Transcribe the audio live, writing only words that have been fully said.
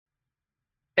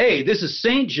Hey, this is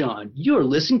St. John. You're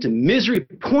listening to Misery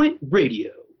Point Radio.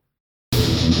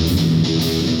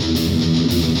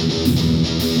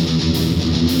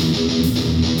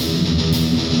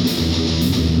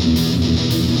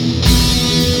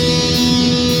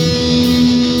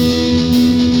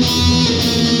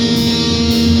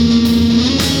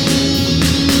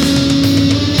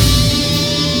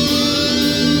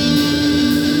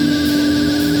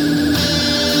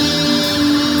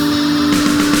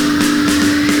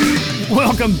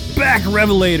 Welcome back,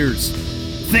 Revelators!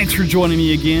 Thanks for joining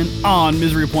me again on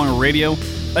Misery Point Radio.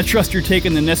 I trust you're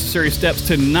taking the necessary steps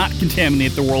to not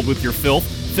contaminate the world with your filth.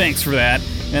 Thanks for that.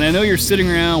 And I know you're sitting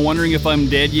around wondering if I'm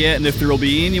dead yet and if there will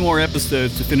be any more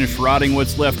episodes to finish rotting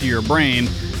what's left of your brain.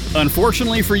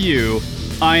 Unfortunately for you,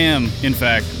 I am, in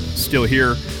fact, still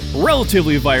here,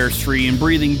 relatively virus-free and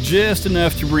breathing just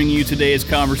enough to bring you today's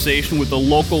conversation with a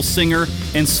local singer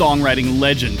and songwriting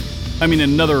legend. I mean,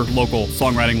 another local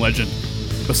songwriting legend.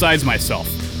 Besides myself.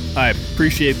 I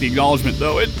appreciate the acknowledgement,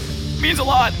 though. It means a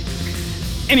lot.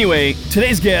 Anyway,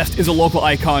 today's guest is a local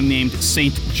icon named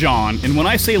St. John. And when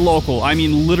I say local, I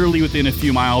mean literally within a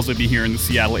few miles of me here in the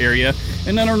Seattle area.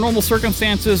 And under normal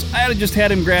circumstances, I'd have just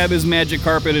had him grab his magic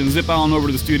carpet and zip on over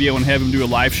to the studio and have him do a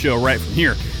live show right from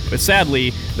here. But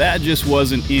sadly, that just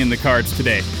wasn't in the cards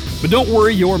today. But don't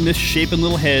worry your misshapen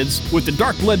little heads. With the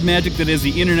dark blood magic that is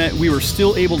the internet, we were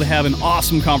still able to have an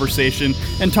awesome conversation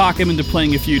and talk him into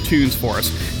playing a few tunes for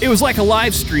us. It was like a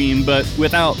live stream, but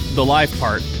without the live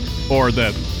part, or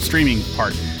the streaming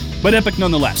part. But epic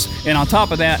nonetheless. And on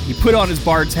top of that, he put on his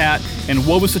bard's hat and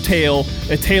wove us a tale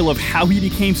of how he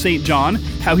became St. John,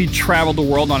 how he traveled the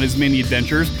world on his many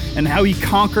adventures, and how he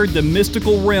conquered the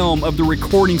mystical realm of the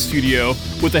recording studio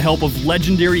with the help of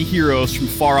legendary heroes from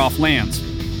far-off lands.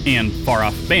 And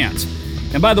far-off bands.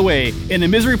 And by the way, in the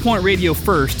Misery Point Radio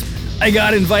first, I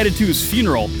got invited to his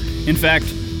funeral. In fact,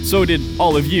 so did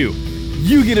all of you.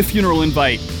 You get a funeral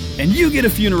invite, and you get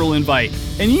a funeral invite,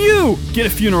 and you get a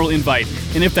funeral invite.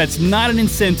 And if that's not an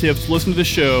incentive to listen to the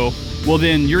show, well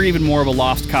then you're even more of a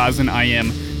lost cause than I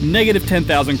am. Negative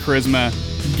 10,000 charisma,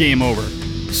 game over.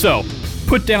 So,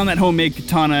 put down that homemade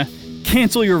katana,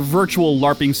 cancel your virtual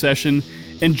LARPing session,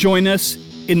 and join us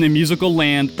in the musical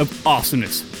land of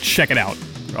awesomeness. Check it out.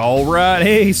 All right.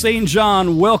 Hey, St.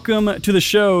 John, welcome to the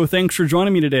show. Thanks for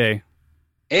joining me today.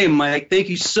 Hey, Mike, thank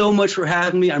you so much for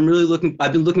having me. I've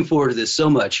been looking forward to this so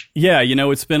much. Yeah, you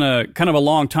know, it's been a kind of a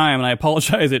long time, and I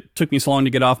apologize it took me so long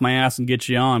to get off my ass and get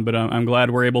you on, but I'm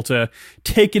glad we're able to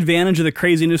take advantage of the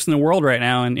craziness in the world right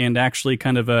now and actually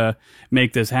kind of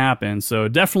make this happen. So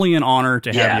definitely an honor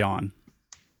to have you on.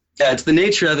 Yeah, it's the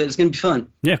nature of it. It's going to be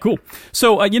fun. Yeah, cool.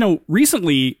 So,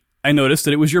 recently I noticed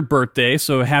that it was your birthday,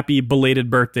 so happy belated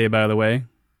birthday, by the way.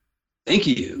 Thank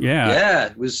you. Yeah.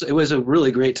 It was a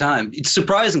really great time. It's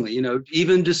surprisingly,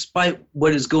 even despite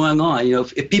what is going on,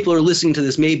 if people are listening to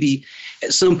this, maybe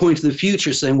at some point in the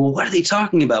future saying, well, what are they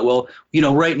talking about? Well,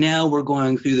 right now we're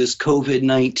going through this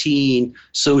COVID-19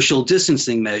 social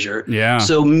distancing measure. Yeah.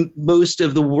 So most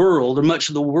of the world or much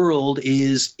of the world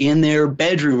is in their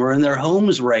bedroom or in their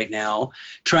homes right now,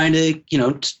 trying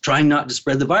not to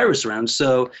spread the virus around.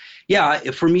 So yeah,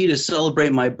 for me to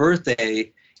celebrate my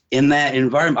birthday in that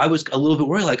environment, I was a little bit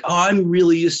worried, like, I'm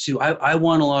really used to, I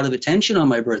want a lot of attention on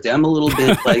my birthday. I'm a little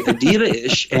bit like a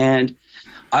diva-ish, and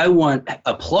I want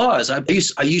applause. I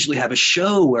usually have a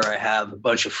show where I have a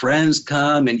bunch of friends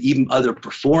come and even other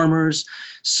performers.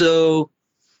 So,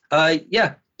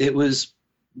 it was,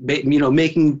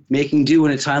 making do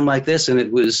in a time like this, and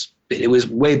it was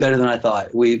way better than I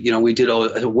thought. We did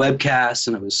a webcast,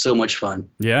 and it was so much fun.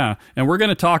 Yeah, and we're going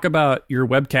to talk about your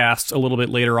webcasts a little bit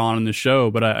later on in the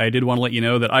show, but I did want to let you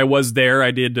know that I was there.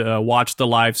 I did watch the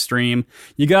live stream.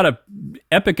 You got a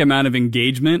epic amount of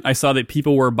engagement. I saw that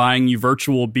people were buying you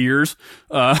virtual beers.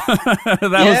 I'm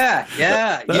a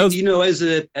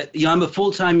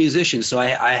full-time musician, so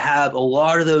I have a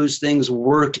lot of those things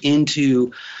worked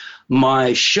into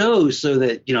my show, so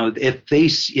that if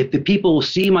the people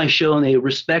see my show and they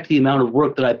respect the amount of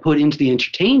work that I put into the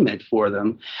entertainment for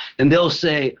them, then they'll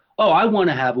say, oh, I want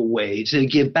to have a way to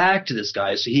give back to this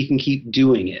guy so he can keep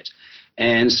doing it.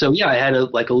 And so I had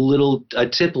a little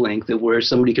tip link where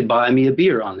somebody could buy me a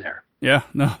beer on there. Yeah,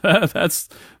 no, that's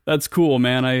cool,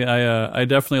 man. I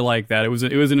definitely like that. It was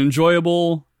an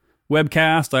enjoyable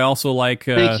webcast. I also like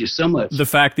thank you so much. The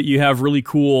fact that you have really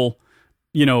cool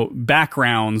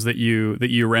backgrounds that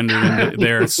you rendered in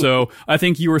there. So I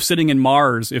think you were sitting in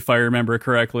Mars, if I remember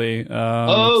correctly.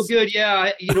 Oh, good.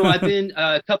 Yeah. I've been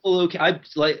a couple of, I'm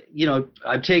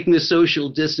taking the social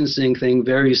distancing thing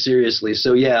very seriously.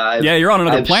 So yeah. You're on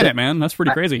another planet, man. That's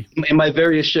pretty crazy. In my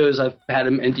various shows, I've had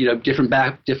them in, different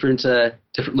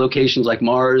locations like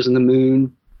Mars and the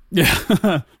moon.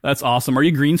 Yeah. That's awesome. Are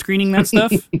you green screening that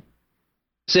stuff?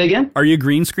 Say again? Are you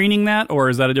green screening that, or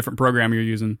is that a different program you're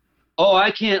using? Oh,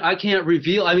 I can't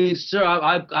reveal. I mean, sir,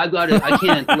 I've got to. I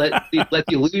can't let the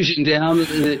illusion down.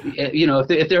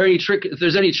 If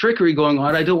there's any trickery going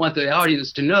on, I don't want the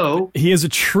audience to know. He is a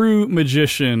true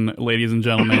magician, ladies and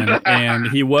gentlemen, and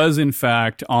he was in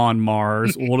fact on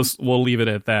Mars. We'll leave it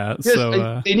at that. Yes,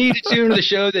 So they need to tune into the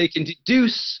show. They can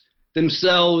deduce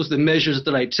themselves the measures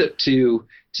that I took to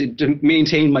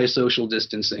maintain my social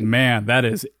distancing. Man, that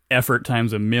is effort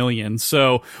times a million.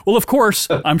 So, well, of course,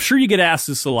 I'm sure you get asked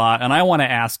this a lot, and I want to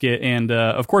ask it. And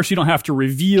of course, you don't have to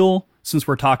reveal, since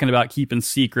we're talking about keeping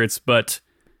secrets, but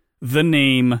the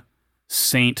name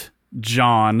Saint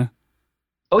John.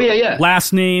 Oh, yeah.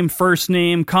 Last name, first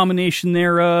name, combination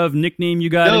thereof, nickname you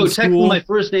got in school? Technically, my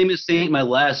first name is Saint. My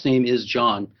last name is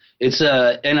John. It's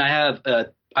and I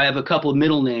have a couple of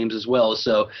middle names as well.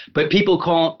 So, but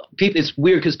people, it's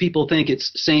weird because people think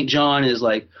it's Saint John is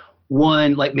like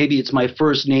one, like maybe it's my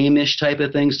first name-ish type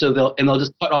of thing. So they'll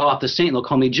just cut off the Saint and they'll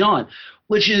call me John,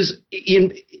 which is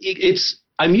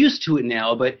I'm used to it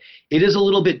now, but it is a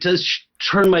little bit, does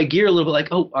turn my gear a little bit like,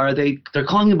 oh, they're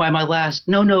calling me by my last,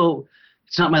 no,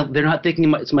 it's not they're not thinking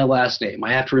it's my last name.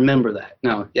 I have to remember that.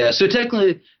 No. Yeah. So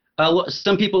technically,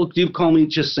 some people do call me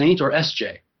just Saint or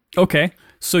SJ. Okay.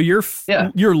 So your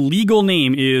legal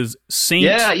name is Saint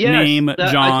name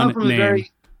John name.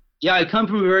 I come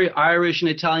from a very Irish and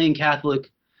Italian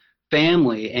Catholic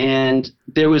family, and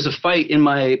there was a fight in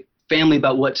my family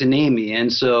about what to name me,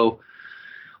 and so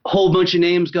a whole bunch of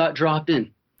names got dropped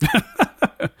in.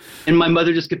 And my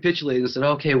mother just capitulated and said,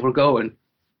 "Okay, we're going."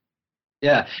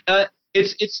 Yeah,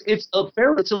 it's a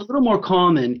little more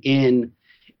common in.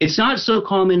 It's not so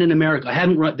common in America.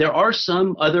 There are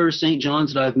some other St.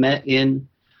 Johns that I've met in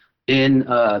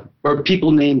or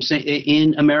people named Saint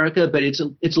in America, but it's a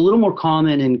little more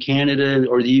common in Canada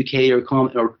or the UK or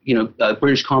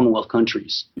British Commonwealth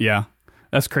countries. Yeah,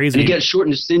 that's crazy. And it gets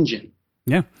shortened to St. John.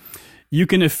 Yeah, you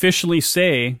can officially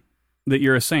say that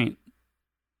you're a saint.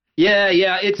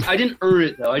 Yeah. I didn't earn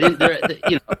it though. I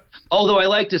didn't. Although I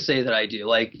like to say that I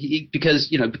do, because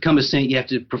become a saint, you have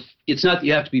to. It's not that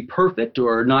you have to be perfect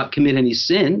or not commit any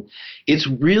sin. It's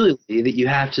really that you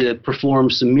have to perform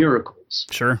some miracles.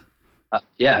 Sure. So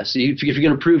if you're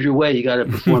going to prove your way, you got to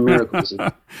perform miracles.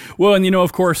 Well, and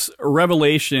of course,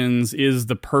 Revelations is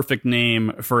the perfect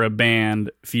name for a band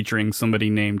featuring somebody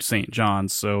named St. John.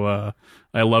 So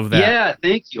I love that. Yeah,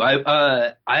 thank you.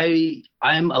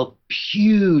 I'm a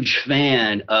huge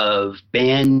fan of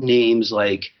band names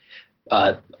like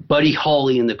Buddy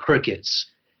Holly and the Crickets,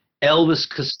 Elvis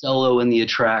Costello and the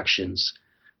Attractions,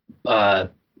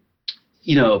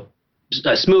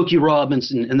 Smokey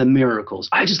Robinson and the Miracles.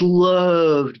 I just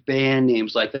loved band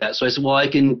names like that. So I said, well, I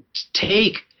can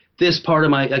take this part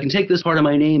of my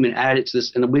name and add it to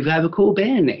this, and we have a cool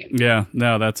band name. Yeah,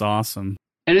 no, that's awesome.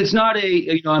 And it's not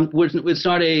a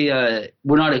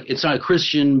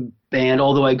Christian band.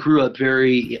 Although I grew up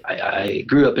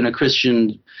in a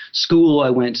Christian school. I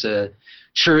went to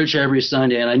church every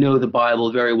Sunday, and I know the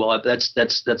Bible very well. I'm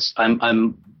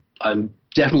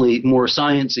definitely more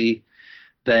sciencey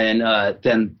than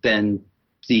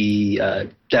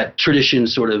that tradition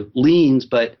sort of leans,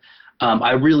 but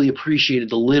I really appreciated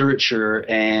the literature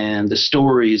and the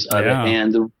stories of it.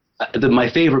 And my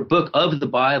favorite book of the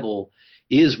Bible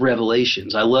is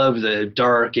Revelations. I love the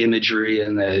dark imagery,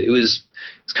 and it's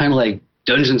kind of like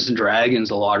Dungeons and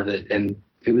Dragons, a lot of it, and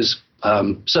it was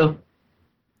so.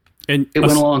 And it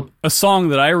went along. A song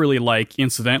that I really like,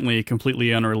 incidentally,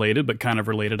 completely unrelated, but kind of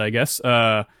related, I guess.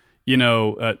 John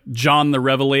the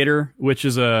Revelator, which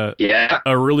is a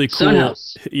really cool,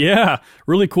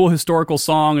 really cool historical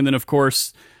song, and then of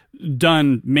course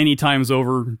done many times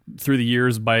over through the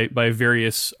years by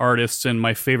various artists. And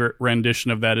my favorite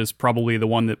rendition of that is probably the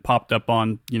one that popped up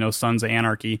on Sons of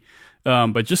Anarchy.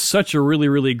 But just such a really,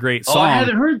 really great song. Oh, I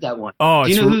haven't heard that one. Oh,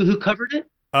 do you know who covered it?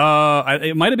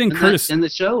 It might have been Curtis in the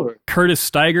show, or Curtis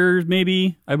Steiger,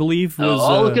 maybe, I believe.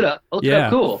 I'll look it up.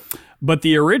 Cool. But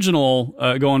the original,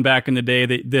 going back in the day, I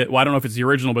don't know if it's the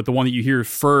original, but the one that you hear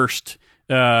first,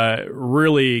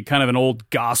 really kind of an old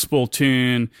gospel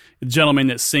tune. The gentleman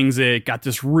that sings it got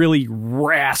this really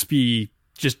raspy,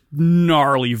 just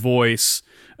gnarly voice.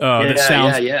 that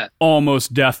sounds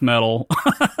almost death metal,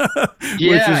 which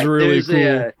is really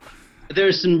cool.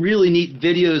 There's some really neat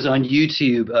videos on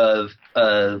YouTube of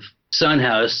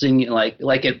Sunhouse singing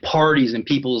like at parties in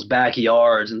people's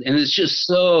backyards, and it's just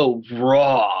so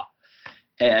raw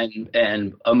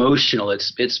and emotional.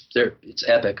 It's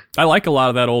epic. I like a lot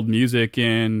of that old music,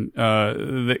 and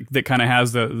that kind of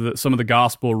has the some of the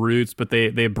gospel roots, but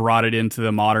they brought it into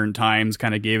the modern times,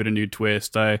 kind of gave it a new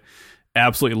twist. I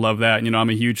absolutely love that. I'm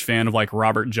a huge fan of like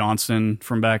Robert Johnson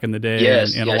from back in the day,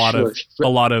 and a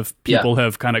lot of people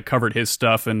have kind of covered his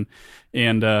stuff, and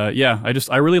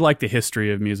I really like the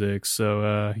history of music.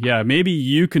 So maybe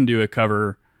you can do a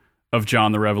cover of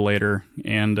John the Revelator,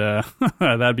 and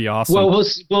that'd be awesome. Well,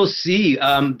 we'll see.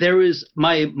 There was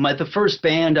the first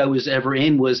band I was ever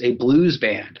in was a blues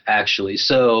band, actually.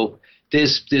 So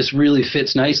this really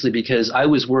fits nicely because I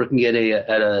was working at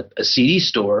a CD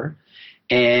store,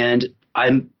 and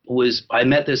I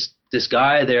met this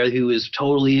guy there who was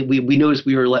totally. We noticed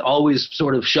we were like always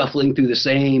sort of shuffling through the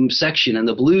same section in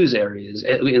the blues areas,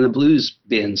 in the blues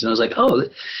bins, and I was like,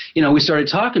 we started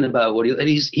talking about and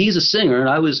he's a singer, and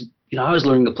I was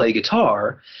learning to play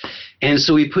guitar, and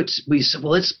so we said,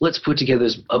 well, let's put together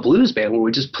a blues band where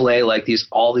we just play like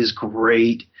all these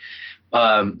great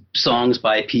songs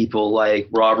by people like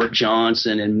Robert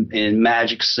Johnson and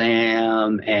Magic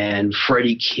Sam and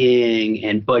Freddie King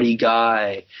and Buddy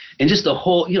Guy, and just the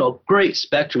whole great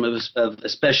spectrum of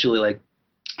especially like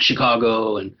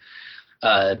Chicago and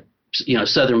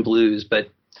Southern blues. But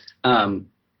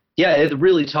it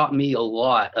really taught me a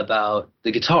lot about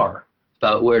the guitar,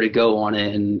 about where to go on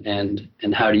it and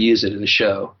how to use it in the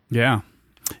show. Yeah,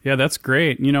 that's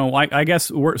great. I guess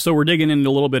we're digging into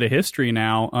a little bit of history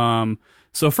now.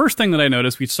 So first thing that I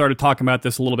noticed, we started talking about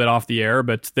this a little bit off the air,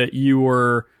 but that you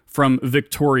were from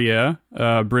Victoria,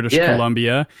 British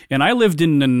Columbia, and I lived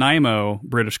in Nanaimo,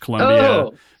 British Columbia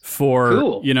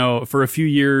for a few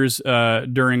years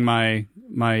during my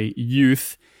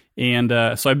youth. And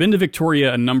so I've been to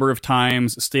Victoria a number of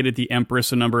times, stayed at the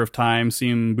Empress a number of times,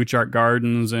 seen Butchart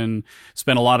Gardens, and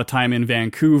spent a lot of time in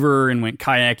Vancouver and went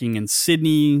kayaking in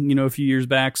Sydney, a few years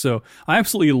back. So I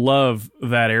absolutely love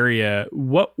that area.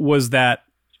 What was that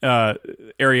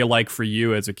area like for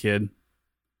you as a kid?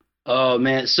 Oh,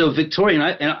 man. So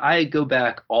Victoria, and I go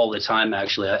back all the time,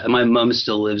 actually. My mom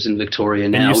still lives in Victoria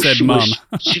now. And you said mom.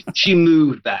 She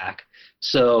moved back.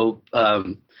 So,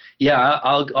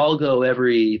 I'll go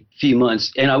every few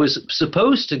months. And I was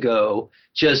supposed to go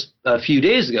just a few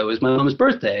days ago. It was my mom's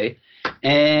birthday.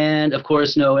 And, of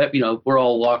course, we're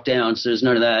all locked down, so there's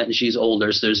none of that. And she's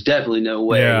older, so there's definitely no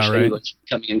way anyone's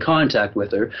coming in contact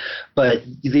with her. But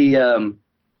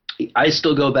I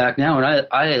still go back now, and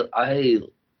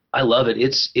I love it.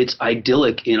 It's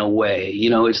idyllic in a way.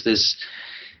 It's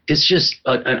just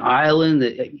an island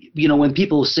that, when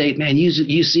people say, man,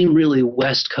 you seem really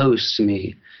West Coast to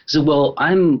me. I said, well,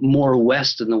 I'm more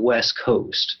west than the West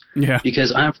Coast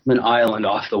because I'm from an island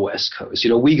off the West Coast.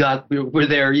 We're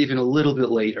there even a little bit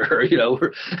later,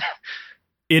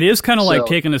 It is kind of like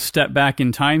taking a step back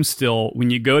in time still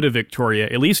when you go to Victoria,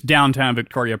 at least downtown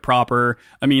Victoria proper.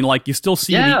 I mean, like you still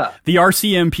see the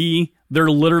RCMP,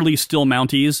 they're literally still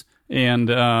Mounties. And,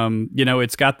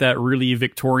 it's got that really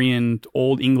Victorian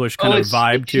Old English kind of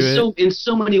vibe to it. So, in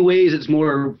so many ways, it's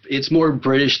more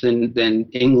British than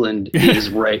England is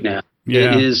right now.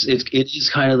 Yeah. It is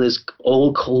kind of this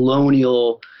old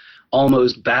colonial,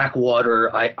 almost backwater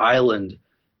island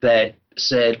that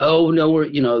said, oh, no, we're,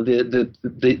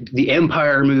 the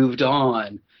empire moved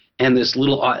on, and this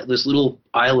little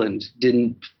island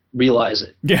didn't realize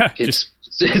it. Yeah. I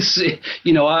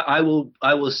will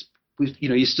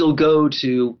you still go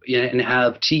to and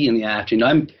have tea in the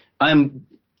afternoon. I'm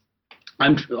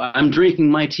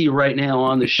drinking my tea right now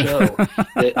on the show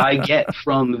that I get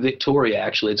from Victoria.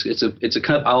 Actually, it's a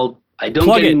cup. I don't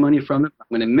get any money from it. I'm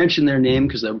going to mention their name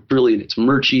because they're brilliant. It's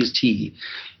Murchie's Tea,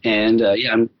 and I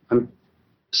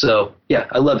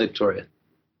love Victoria.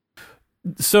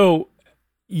 So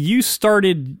you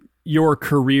started your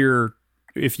career,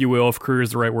 if you will, if career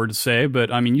is the right word to say,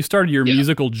 but I mean, you started your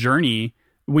musical journey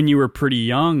when you were pretty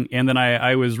young. And then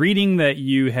I was reading that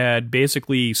you had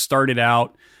basically started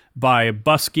out by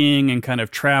busking and kind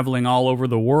of traveling all over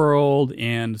the world.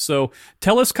 And so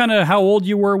tell us kind of how old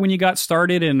you were when you got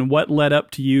started and what led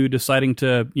up to you deciding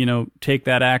to, take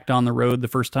that act on the road the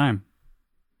first time.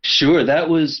 Sure. It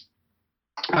was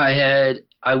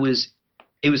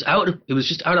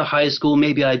just out of high school.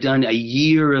 Maybe I'd done a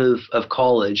year of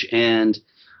college, and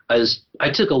I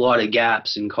took a lot of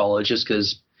gaps in college just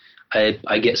because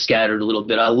I get scattered a little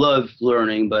bit. I love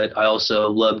learning, but I also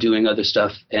love doing other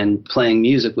stuff, and playing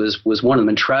music was one of them,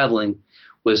 and traveling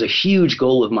was a huge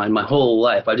goal of mine my whole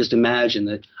life. I just imagined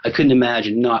that I couldn't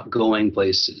imagine not going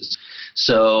places.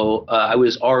 So I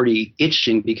was already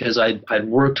itching because I'd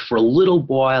worked for a little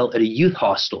while at a youth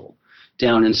hostel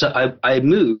down in. So I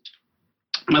moved.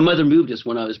 My mother moved us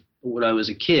when I was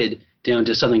a kid down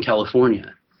to Southern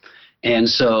California, and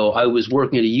so I was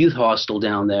working at a youth hostel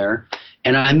down there,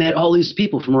 and I met all these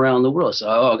people from around the world. So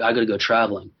I got to go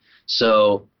traveling.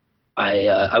 So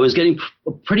I was getting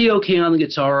pretty okay on the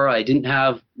guitar. I didn't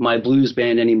have my blues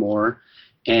band anymore,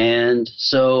 and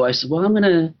so I said, well, I'm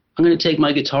gonna take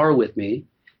my guitar with me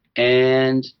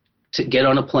and to get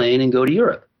on a plane and go to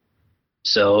Europe.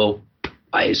 So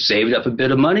I saved up a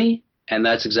bit of money, and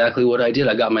that's exactly what I did.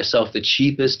 I got myself the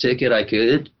cheapest ticket I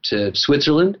could to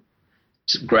Switzerland,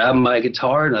 grabbed my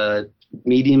guitar in a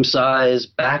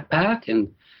medium-sized backpack,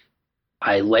 and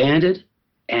I landed,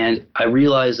 and I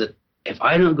realized that if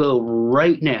I don't go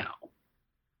right now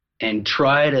and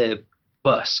try to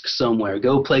busk somewhere,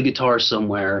 go play guitar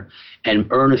somewhere and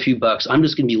earn a few bucks, I'm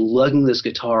just going to be lugging this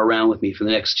guitar around with me for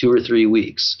the next 2 or 3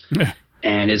 weeks,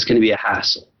 and it's going to be a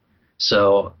hassle.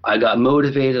 So I got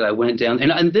motivated. I went down,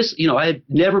 and this, I had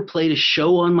never played a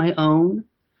show on my own.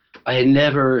 I had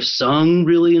never sung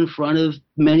really in front of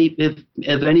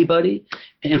anybody.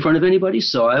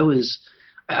 So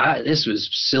this was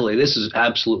silly. This is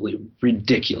absolutely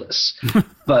ridiculous.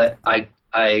 But I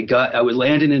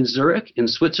landed in Zurich in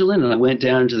Switzerland, and I went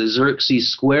down to the Zurichsee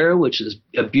Square, which is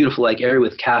a beautiful area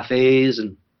with cafes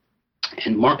and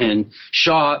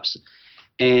shops.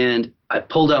 And I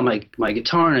pulled out my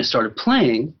guitar and I started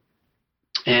playing.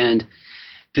 And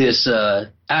this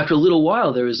after a little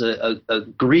while, there was a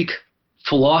Greek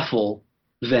falafel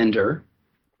vendor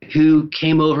who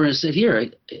came over and said, "Here,"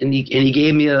 and he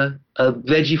gave me a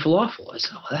veggie falafel. I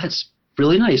said, "Oh, that's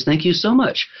really nice. Thank you so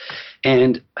much."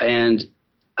 And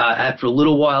after a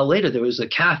little while later, there was a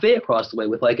cafe across the way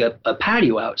with a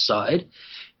patio outside,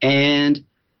 and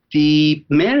the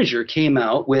manager came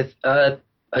out with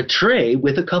a tray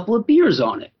with a couple of beers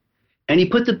on it, and he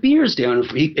put the beers down and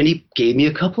he gave me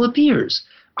a couple of beers.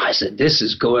 I said, "This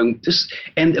is going this,"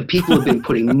 and the people have been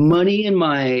putting money in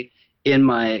my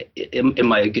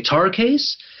guitar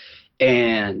case,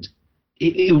 and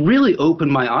it really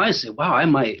opened my eyes. I said, wow, I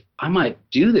might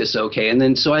do this okay. And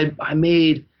then so I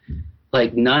made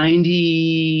like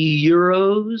 90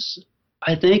 euros,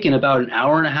 I think, in about an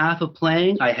hour and a half of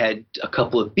playing. I had a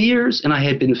couple of beers and I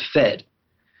had been fed.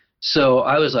 So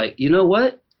I was like, you know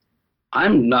what?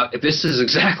 This is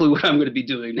exactly what I'm going to be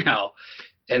doing now.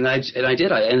 And I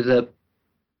did. I ended up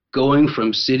going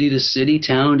from city to city,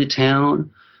 town to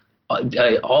town,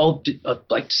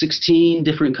 like 16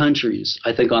 different countries,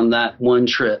 I think, on that one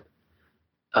trip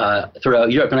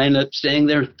throughout Europe. And I ended up staying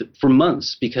there for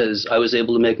months because I was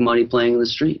able to make money playing in the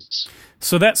streets.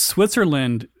 So that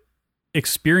Switzerland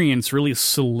experience really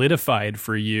solidified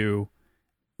for you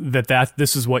that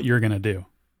this is what you're going to do.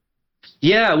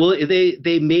 Yeah, well,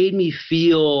 they made me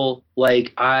feel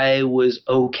like I was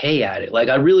okay at it. Like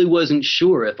I really wasn't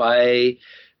sure if I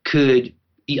could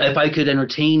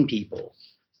entertain people.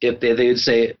 If they would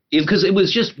say, because it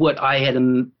was just what I had,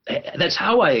 that's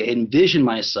how I envisioned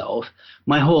myself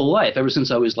my whole life, ever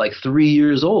since I was like 3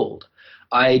 years old.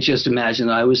 I just imagined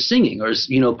that I was singing or,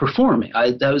 performing.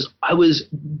 I was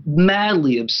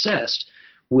madly obsessed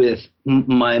with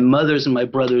my mother's and my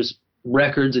brother's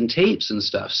records and tapes and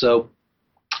stuff. So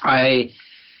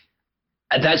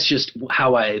that's just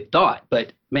how I thought.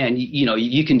 But man,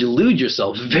 you can delude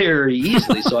yourself very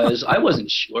easily. So I wasn't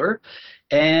sure.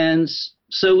 And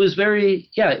so it was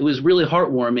it was really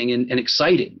heartwarming and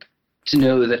exciting to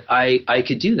know that I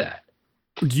could do that.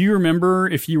 Do you remember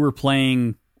if you were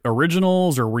playing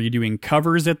originals or were you doing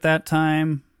covers at that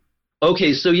time?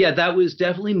 Okay, so yeah, that was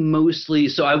definitely mostly,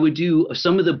 so I would do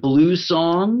some of the blues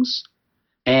songs,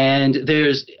 and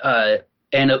there's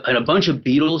and a bunch of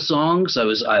Beatles songs.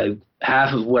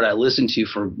 Half of what I listened to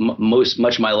for much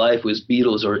of my life was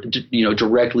Beatles or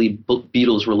directly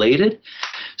Beatles related.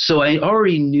 So I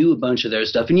already knew a bunch of their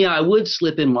stuff. And yeah, I would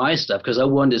slip in my stuff because I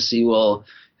wanted to see, well,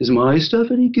 is my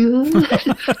stuff any good?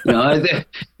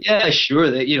 Yeah, sure.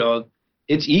 That,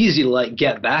 it's easy to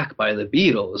Get Back by the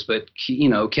Beatles, but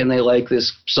can they like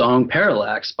this song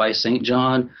Parallax by St.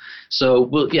 John? So,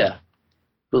 we'll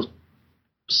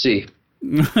see.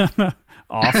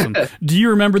 Awesome. Do you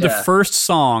remember the first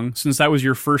song, since that was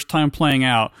your first time playing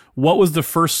out, what was the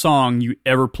first song you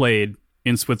ever played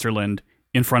in Switzerland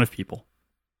in front of people?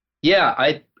 Yeah,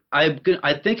 I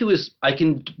think it was, I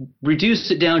can reduce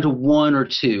it down to one or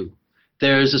two.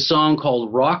 There's a song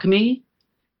called Rock Me,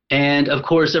 and of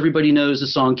course everybody knows the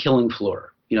song Killing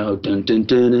Floor. Dun, dun, dun,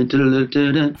 dun, dun,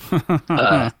 dun,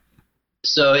 dun.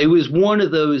 So it was one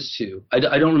of those two. I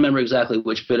don't remember exactly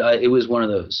which, but it was one of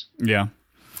those. Yeah.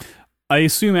 I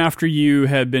assume after you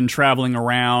had been traveling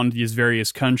around these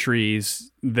various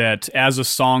countries that as a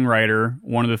songwriter,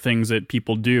 one of the things that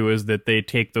people do is that they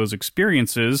take those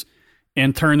experiences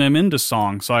and turn them into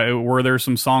songs. So were there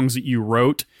some songs that you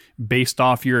wrote based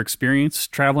off your experience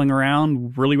traveling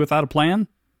around really without a plan?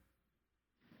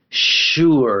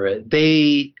 Sure.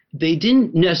 They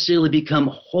didn't necessarily become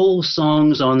whole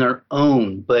songs on their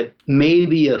own, but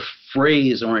maybe a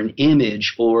phrase or an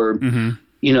image or,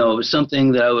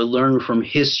 something that I would learn from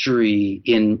history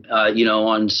in,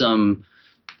 on some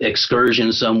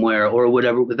excursion somewhere or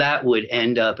whatever, that would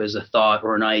end up as a thought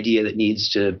or an idea that needs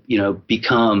to,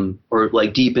 become or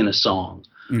like deep in a song.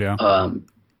 Yeah.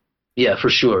 Yeah, for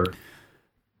sure.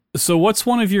 So what's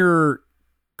one of your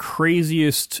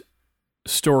craziest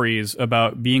stories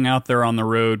about being out there on the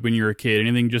road when you're a kid?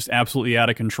 Anything just absolutely out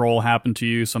of control happened to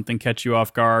you? Something catch you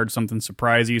off guard? Something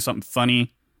surprise you? Something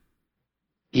funny?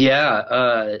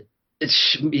 Yeah.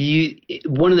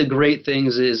 One of the great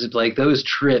things is like those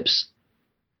trips.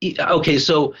 Okay,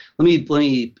 so let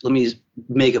me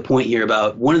make a point here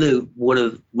about one of the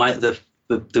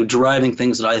driving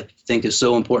things that I think is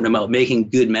so important about making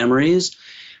good memories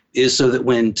is so that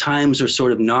when times are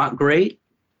sort of not great,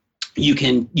 you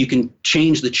can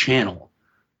change the channel.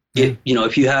 Yeah.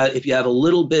 If you have a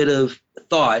little bit of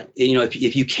thought,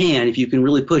 if you can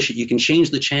really push it, you can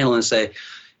change the channel and say,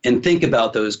 and think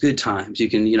about those good times. You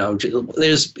can,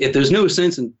 if there's no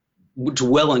sense in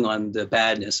dwelling on the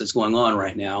badness that's going on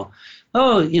right now,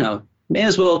 may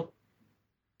as well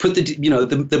put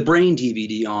the brain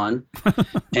DVD on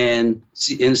and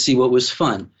see what was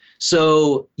fun.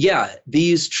 So yeah,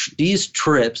 these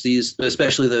trips,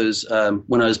 especially those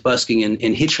when I was busking and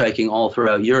hitchhiking all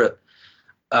throughout Europe,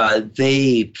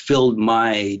 they filled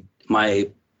my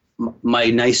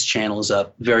nice channels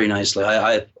up very nicely.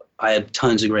 I have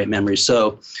tons of great memories.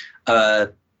 So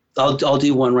I'll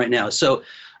do one right now. So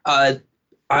I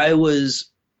was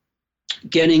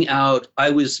getting out. I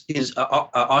was in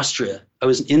Austria. I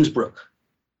was in Innsbruck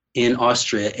in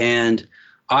Austria, and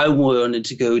I wanted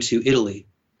to go to Italy.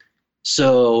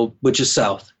 So, which is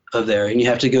south of there, and you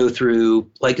have to go through,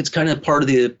 like, it's kind of part of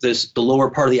the lower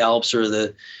part of the Alps, or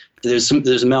there's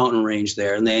a mountain range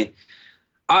there, and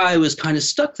I was kind of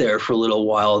stuck there for a little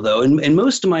while though, and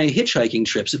most of my hitchhiking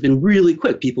trips have been really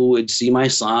quick. People would see my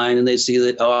sign and they'd see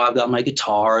that, I've got my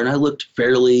guitar, and I looked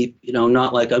fairly,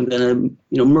 not like I'm gonna,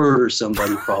 murder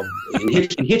somebody probably. And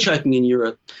hitchhiking in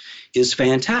Europe is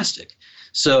fantastic.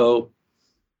 So.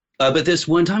 But this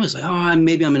one time I was like,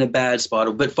 maybe I'm in a bad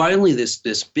spot. But finally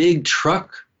this big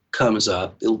truck comes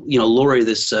up, lorry,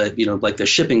 like they're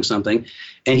shipping something.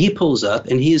 And he pulls up,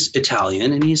 and he's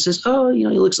Italian, and he says, he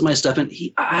looks at my stuff, and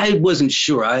I wasn't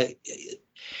sure.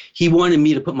 He wanted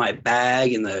me to put my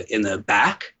bag in the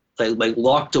back, like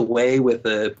locked away with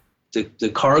the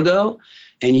cargo.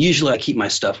 And usually I keep my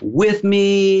stuff with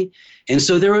me. And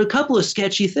so there were a couple of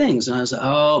sketchy things, and I was like,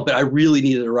 but I really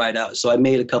needed a ride out. So I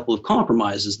made a couple of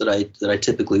compromises that I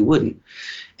typically wouldn't.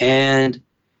 And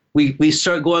we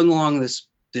start going along this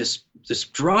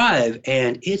drive,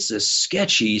 and it's a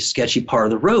sketchy part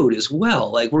of the road as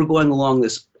well. Like, we're going along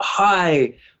this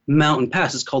high mountain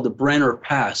pass. It's called the Brenner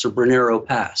Pass, or Brennero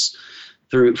Pass,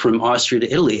 from Austria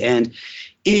to Italy. And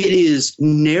it is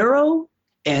narrow.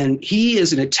 And he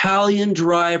is an Italian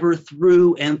driver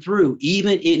through and through,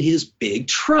 even in his big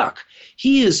truck.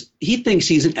 He thinks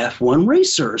he's an F1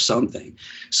 racer or something.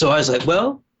 So I was like,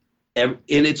 well, and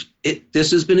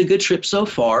this has been a good trip so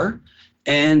far,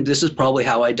 and this is probably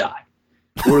how I die.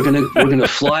 We're gonna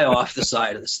fly off the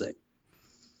side of this thing.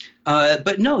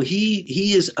 But no,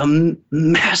 he is a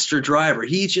master driver.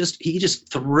 He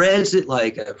just threads it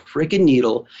like a freaking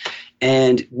needle.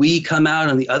 And we come out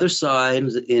on the other side,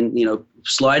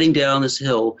 sliding down this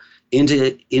hill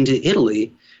into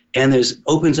Italy, and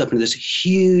opens up into this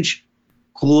huge,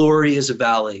 glorious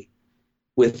valley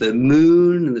with the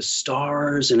moon and the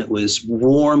stars, and it was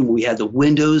warm. We had the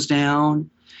windows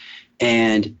down,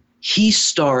 and he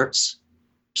starts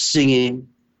singing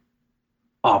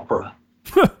opera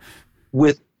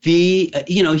with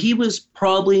he was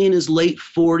probably in his late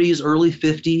 40s, early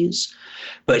 50s.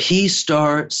 But he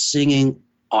starts singing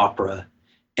opera,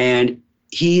 and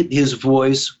his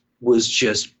voice was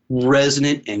just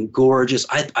resonant and gorgeous.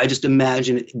 I just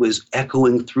imagine it was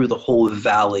echoing through the whole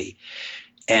valley.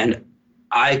 And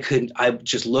I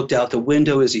just looked out the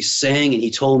window as he sang, and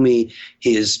he told me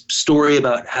his story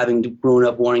about having grown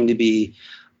up wanting to be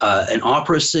an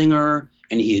opera singer,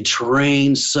 and he had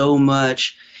trained so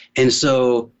much. And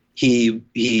so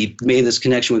he made this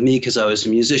connection with me because I was a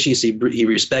musician. So he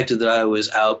respected that I was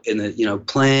out in the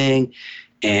playing,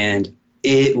 and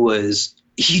it was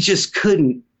he just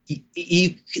couldn't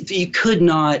he could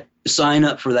not sign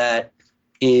up for that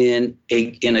in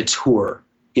a tour.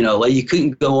 Like you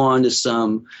couldn't go on to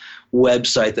some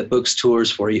website that books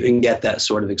tours for you and get that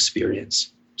sort of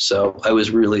experience. So I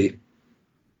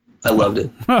loved it.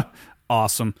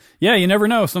 Awesome. Yeah, you never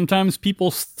know. Sometimes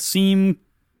people seem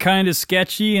kind of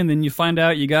sketchy, and then you find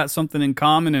out you got something in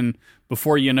common, and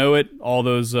before you know it, all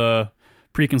those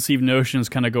preconceived notions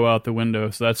kind of go out the window.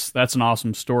 So that's an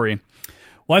awesome story.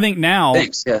 Well, I think now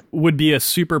would be a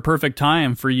super perfect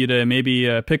time for you to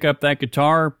maybe pick up that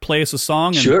guitar, play us a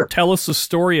song, and tell us the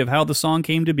story of how the song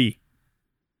came to be.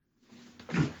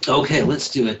 Okay, let's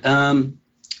do it.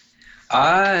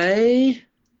 I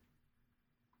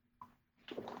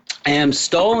am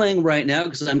stalling right now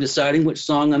because I'm deciding which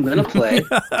song I'm going to play.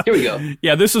 Here we go.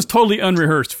 Yeah, this is totally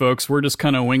unrehearsed, folks. We're just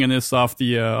kind of winging this off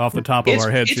the top of our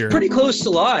heads here. It's pretty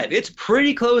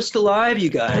close to live. You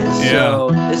guys. Yeah. So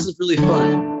this is really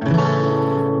fun.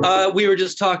 We were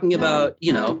just talking about,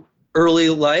 early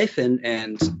life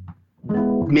and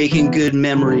making good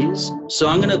memories. So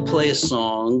I'm going to play a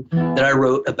song that I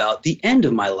wrote about the end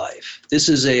of my life. This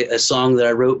is a song that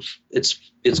I wrote. It's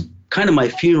kind of my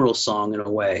funeral song in a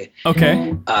way.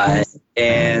 Okay.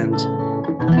 And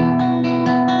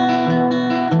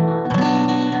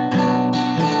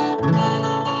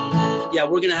yeah,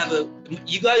 we're gonna have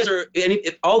you guys are, and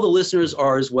if all the listeners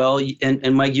are as well,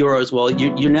 and Mike, you are as well.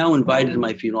 You're now invited to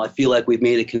my funeral. I feel like we've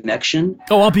made a connection.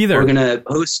 Oh, I'll be there. We're gonna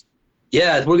host.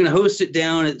 Yeah, we're gonna host it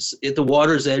down at the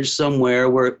water's edge somewhere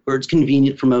where it's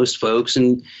convenient for most folks,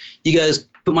 and you guys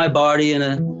put my body in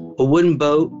a wooden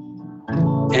boat.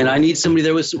 And I need somebody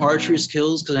there with some archery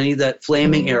skills because I need that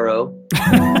flaming arrow.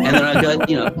 And then I got,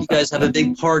 you guys have a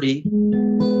big party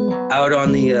out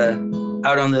on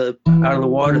the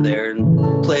water there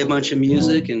and play a bunch of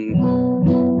music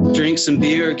and drink some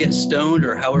beer, get stoned,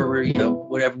 or however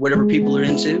whatever people are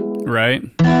into. Right.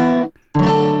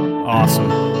 Awesome.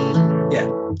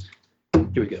 Yeah.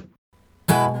 Here we go.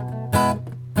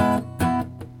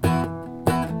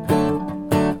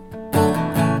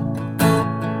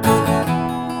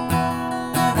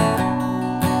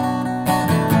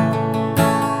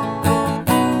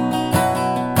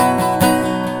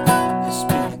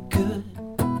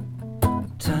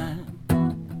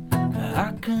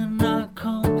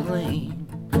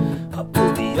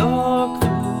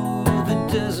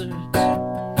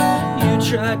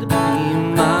 Tried to be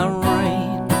my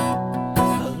rain.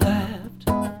 I laughed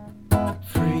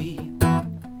free,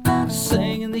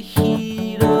 sang in the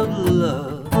heat of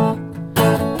love,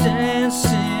 danced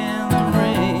in the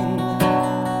ring,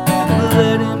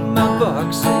 bled in my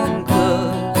boxing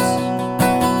gloves.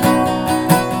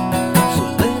 So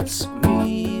let's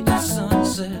meet at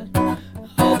sunset.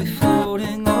 I'll be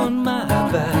floating on my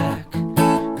back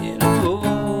in a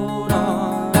boat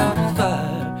on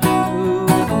fire through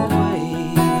the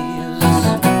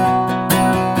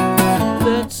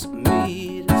Let's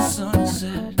meet at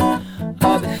sunset.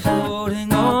 I'll be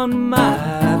floating on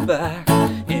my back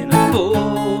in a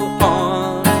boat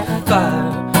on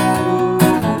fire through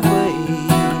the waves.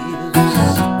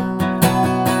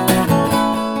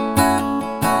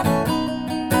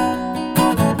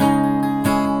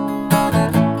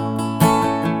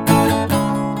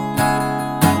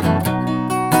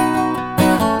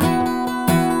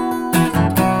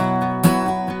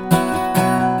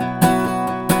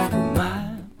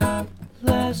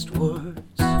 Last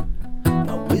words,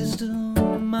 my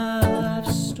wisdom, my life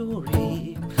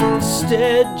story.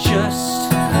 Instead,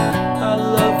 just I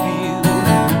love you,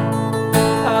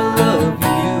 I love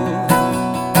you.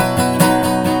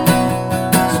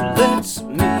 So let's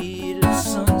meet at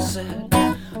sunset.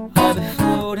 I'll be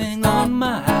floating on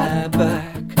my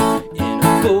back in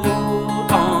a boat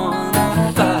on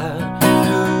fire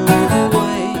through the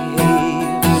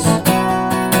waves.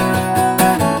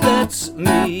 Let's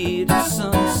meet at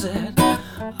sunset.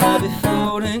 I'll be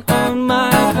floating on my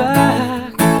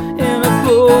back in a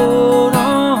boat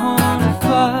on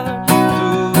fire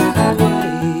through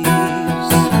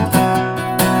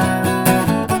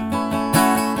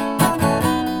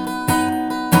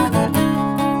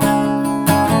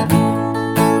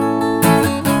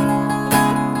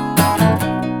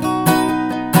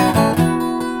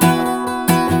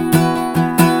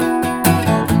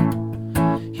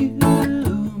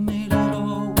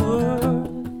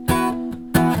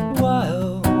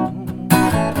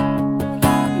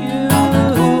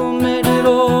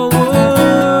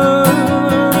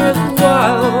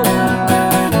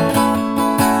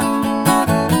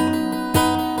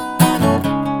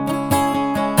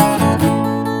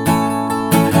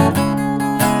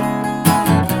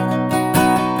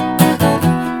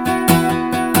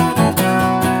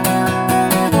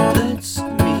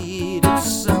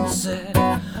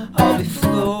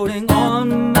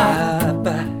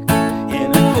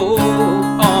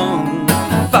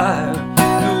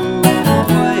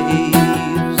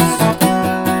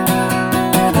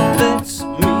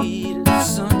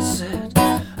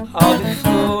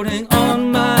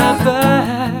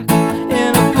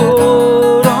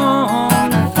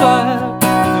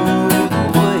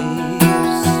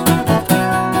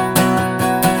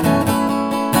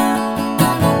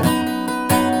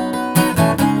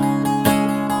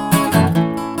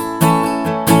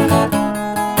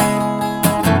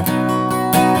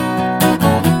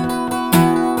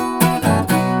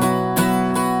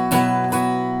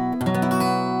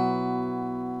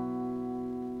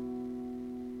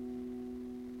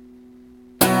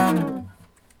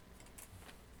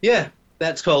Yeah,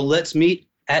 that's called Let's Meet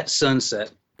at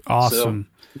Sunset. Awesome.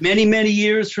 So many, many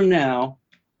years from now,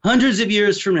 hundreds of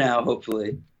years from now,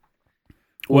 hopefully,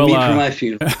 we'll meet for my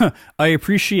funeral. I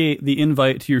appreciate the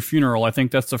invite to your funeral. I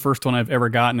think that's the first one I've ever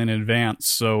gotten in advance.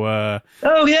 So,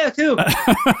 oh yeah, too.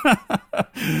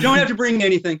 You don't have to bring me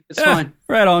anything. It's fine.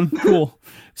 Right on. Cool.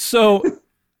 So,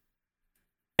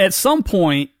 at some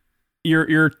point,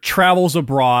 your travels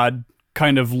abroad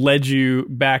kind of led you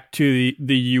back to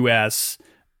the U.S.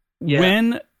 Yeah.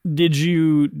 When did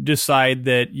you decide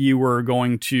that you were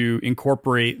going to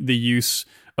incorporate the use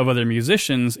of other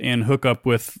musicians and hook up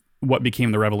with what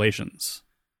became the Revelations?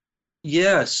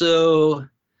 Yeah, so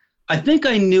I think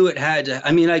I knew it had to.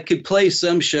 I mean, I could play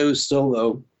some shows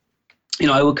solo. You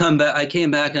know, I would come back. I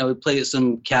came back and I would play at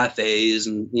some cafes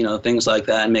and, you know, things like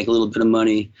that and make a little bit of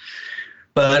money.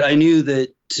 But I knew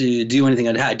that to do anything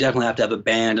I definitely have to have a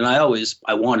band. And I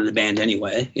wanted a band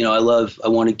anyway. You know, I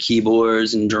wanted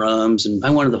keyboards and drums and I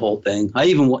wanted the whole thing. I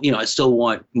even, you know, I still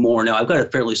want more now. I've got a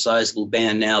fairly sizable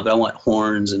band now, but I want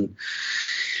horns and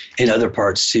other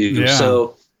parts too. Yeah.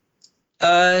 So,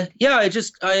 yeah,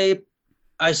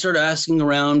 I started asking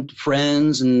around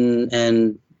friends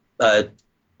and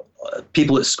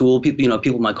people at school, people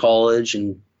in my college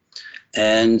and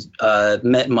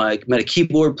met a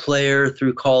keyboard player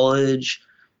through college,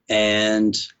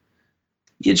 and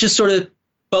it just sort of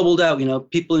bubbled out. You know,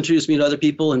 people introduced me to other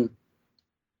people, and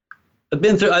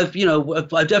I've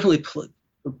definitely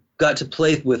got to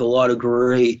play with a lot of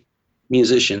great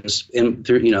musicians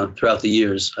throughout the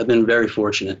years. I've been very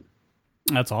fortunate.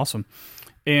 That's awesome.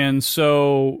 And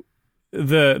so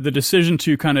the decision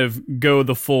to kind of go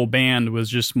the full band was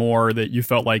just more that you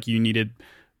felt like you needed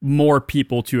more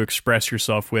people to express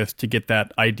yourself with to get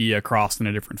that idea across in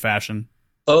a different fashion.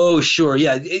 Oh, sure.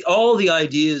 Yeah. All the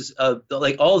ideas of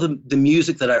like all the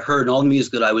music that I heard and all the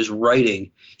music that I was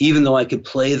writing, even though I could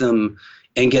play them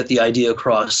and get the idea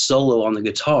across solo on the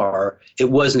guitar, it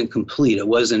wasn't complete. It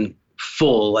wasn't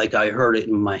full like I heard it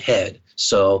in my head.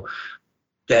 So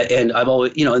and I've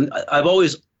always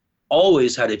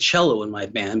had a cello in my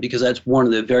band because that's one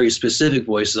of the very specific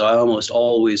voices I almost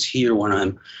always hear when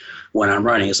I'm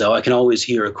writing. So I can always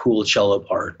hear a cool cello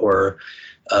part or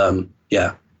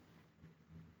yeah.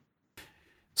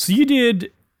 So you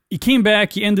came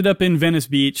back, you ended up in Venice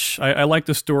Beach. I like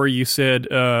the story you said,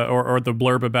 or the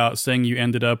blurb about saying you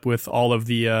ended up with all of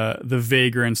the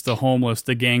vagrants, the homeless,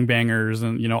 the gangbangers,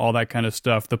 and, you know, all that kind of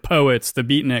stuff, the poets, the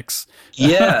beatniks.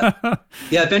 Yeah.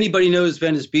 Yeah. If anybody knows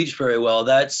Venice Beach very well,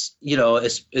 that's, you know,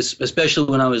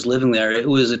 especially when I was living there, it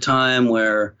was a time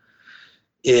where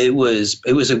it was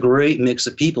a great mix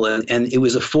of people and it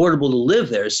was affordable to live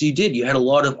there. So you had a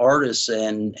lot of artists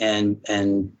and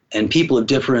people of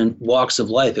different walks of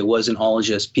life. It wasn't all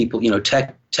just people, you know,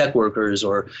 tech workers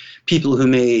or people who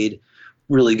made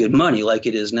really good money like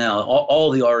it is now.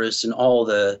 All the artists and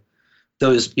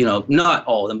those, you know, not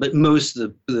all of them, but most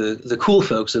of the cool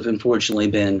folks have unfortunately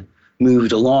been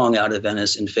moved along out of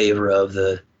Venice in favor of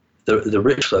the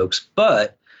rich folks.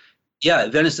 But yeah,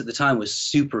 Venice at the time was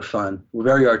super fun,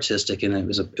 very artistic, and it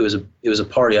was a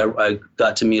party. I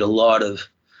got to meet a lot of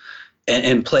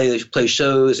and play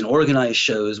shows and organize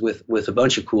shows with a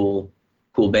bunch of cool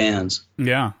bands.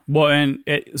 Yeah, well, and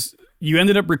you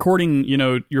ended up recording, you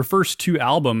know, your first 2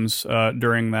 albums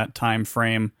during that time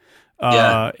frame.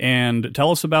 Yeah. And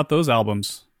tell us about those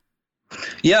albums.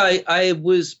 Yeah, I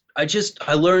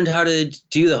learned how to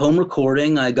do the home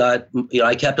recording. I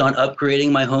kept on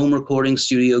upgrading my home recording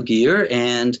studio gear,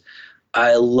 and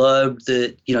I loved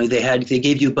that, you know, they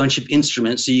gave you a bunch of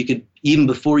instruments so you could, even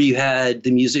before you had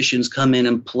the musicians come in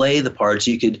and play the parts,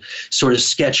 you could sort of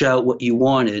sketch out what you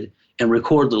wanted and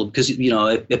record a little, because, you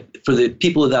know, if for the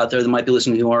people out there that might be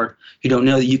listening who don't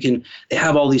know that they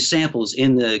have all these samples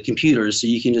in the computers, so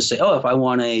you can just say, oh, if I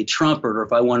want a trumpet or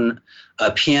if I want a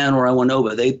piano or I want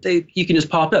oboe, you can just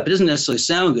pop it up. It doesn't necessarily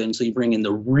sound good until you bring in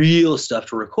the real stuff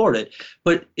to record it,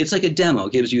 but it's like a demo.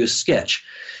 It gives you a sketch.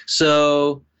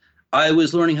 So I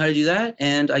was learning how to do that,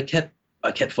 and I kept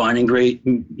finding great,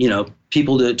 you know,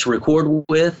 people to record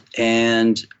with,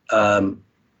 and it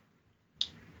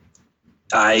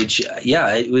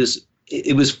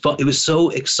was fun. It was so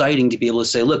exciting to be able to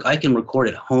say, look, I can record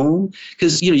at home,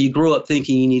 because, you know, you grow up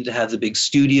thinking you need to have the big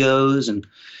studios and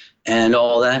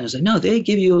all that. And it's like, no, they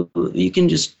give you can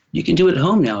do it at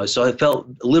home now. So I felt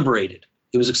liberated.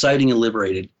 It was exciting and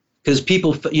liberated, because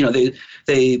people, you know,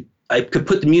 I could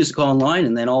put the music online,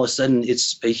 and then all of a sudden it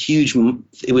was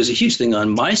a huge thing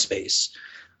on MySpace.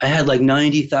 I had like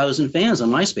 90,000 fans on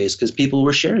MySpace because people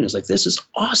were sharing. It was like, this is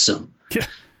awesome. Yeah.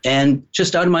 And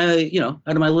just out of my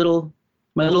little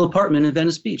apartment in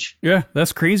Venice Beach. Yeah,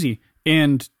 that's crazy.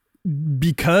 And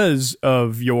because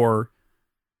of your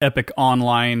epic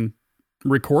online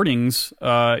recordings,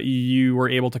 you were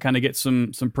able to kind of get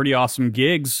some pretty awesome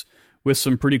gigs with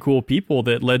some pretty cool people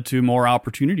that led to more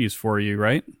opportunities for you,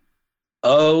 right?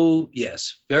 Oh,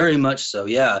 yes, very much so.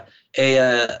 Yeah.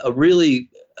 A really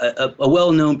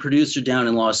well-known producer down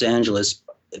in Los Angeles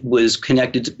was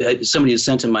connected to somebody who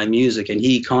sent him my music, and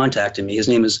he contacted me. His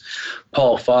name is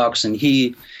Paul Fox, and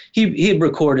he had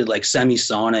recorded like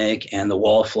Semisonic and the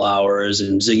Wallflowers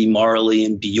and Ziggy Marley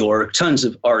and Bjork, tons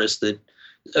of artists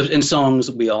and songs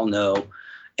that we all know.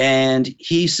 And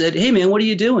he said, "Hey man, what are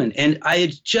you doing?" And I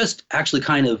had just actually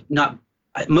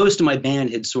most of my band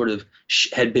had sort of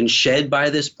had been shed by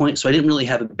this point, so I didn't really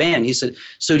have a band. He said,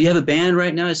 "So do you have a band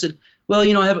right now?" I said, "Well,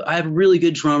 I have a really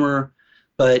good drummer,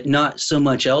 but not so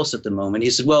much else at the moment." He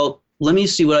said, "Well, let me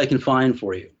see what I can find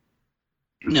for you."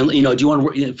 And do you want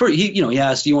to work? He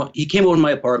asked, he came over to my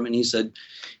apartment and he said,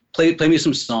 play me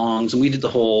some songs, and we did the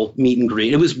whole meet and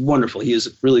greet. It was wonderful. He was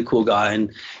a really cool guy,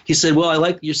 and he said, "Well, I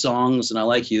like your songs and I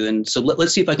like you, and so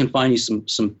let's see if I can find you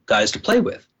some guys to play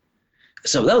with."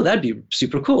 So that'd be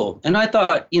super cool. And I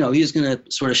thought, he was going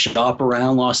to sort of shop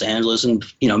around Los Angeles and,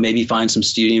 maybe find some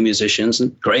studio musicians,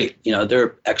 and great.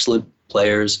 They're excellent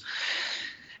players.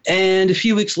 And a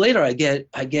few weeks later, I get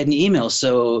an email.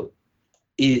 So,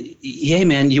 "Hey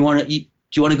man, do you want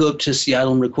to go up to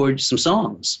Seattle and record some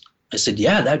songs?" I said,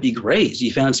 "Yeah, that'd be great.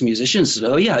 You found some musicians?" He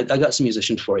said, "Oh yeah, I got some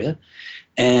musicians for you."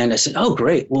 And I said, "Oh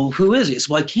great. Well, who is he?" He said,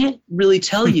 "Well, I can't really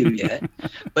tell you yet,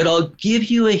 but I'll give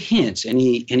you a hint." And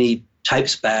he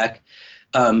types back,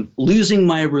 "Losing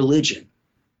My Religion."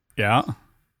 Yeah.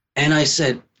 And I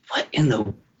said, "What in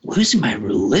the Losing My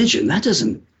Religion? That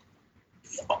doesn't.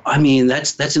 I mean,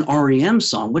 that's an REM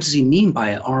song. What does he mean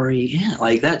by REM?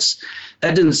 Like that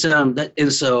didn't sound that."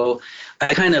 And so I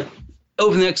kind of,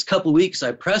 over the next couple of weeks,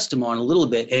 I pressed him on a little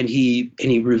bit, and he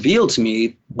revealed to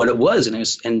me what it was,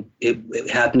 and it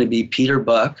happened to be Peter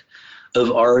Buck of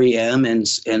REM and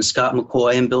Scott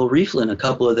McCoy and Bill Rieflin, a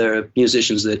couple of their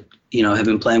musicians that have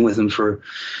been playing with them for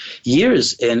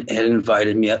years, and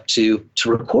invited me up to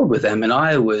record with them. And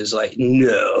I was like,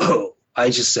 "No." I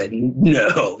just said,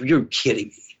 "No, you're kidding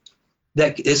me."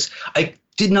 I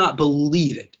did not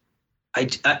believe it.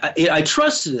 I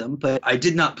trusted him, but I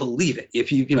did not believe it.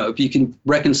 If you can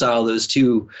reconcile those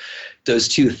two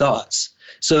thoughts.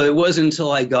 So it wasn't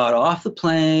until I got off the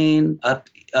plane up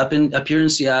here in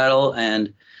Seattle,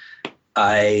 and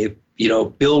Bill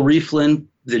Rieflin,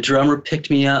 the drummer, picked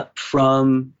me up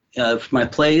from my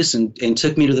place and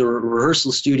took me to the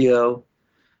rehearsal studio.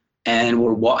 And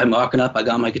I'm walking up. I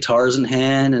got my guitars in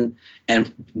hand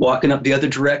and walking up the other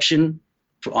direction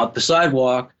on the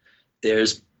sidewalk.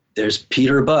 There's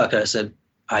Peter Buck. I said,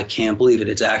 "I can't believe it.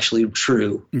 It's actually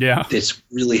true. Yeah, it's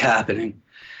really happening."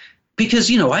 Because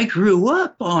I grew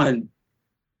up on.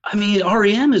 I mean,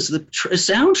 REM is the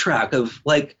soundtrack of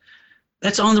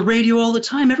that's on the radio all the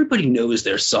time. Everybody knows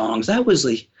their songs. That was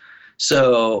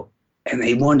so, and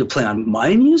they wanted to play on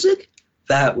my music.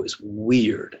 That was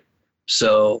weird.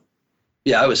 So,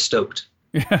 yeah, I was stoked.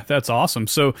 Yeah, that's awesome.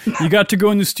 So you got to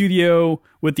go in the studio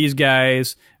with these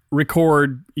guys,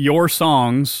 record your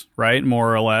songs, right?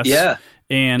 More or less. Yeah.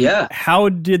 And how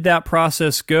did that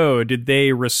process go? Did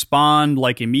they respond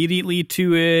immediately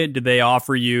to it? Did they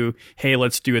offer you, "Hey,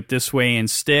 let's do it this way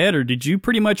instead"? Or did you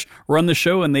pretty much run the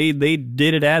show and they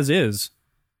did it as is?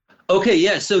 Okay,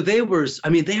 yeah. So they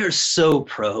are so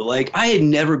pro. I had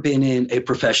never been in a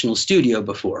professional studio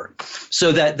before.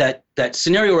 So that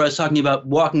scenario where I was talking about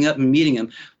walking up and meeting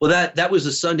him, well, that was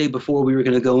the Sunday before we were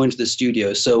going to go into the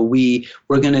studio. So we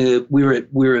were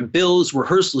at Bill's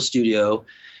rehearsal studio,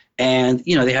 and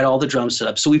they had all the drums set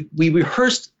up. So we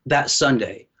rehearsed that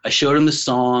Sunday. I showed him the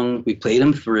song, we played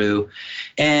him through,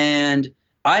 and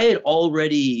I had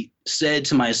already said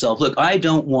to myself, "Look, I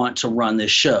don't want to run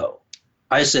this show."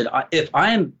 I said,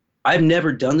 I've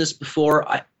never done this before.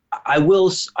 I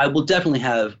will definitely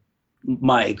have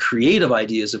my creative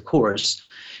ideas, of course,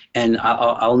 and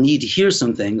I'll need to hear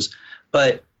some things,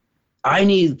 but I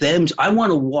need them. I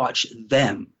want to watch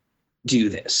them do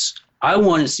this. I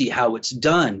want to see how it's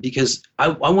done, because I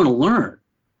want to learn.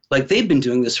 They've been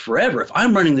doing this forever. If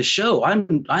I'm running the show,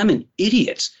 I'm an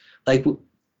idiot. They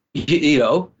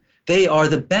are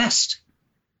the best.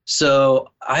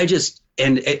 So I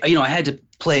had to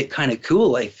play it kind of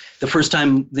cool.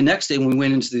 The next day when we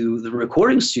went into the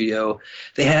recording studio,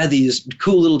 they had these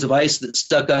cool little devices that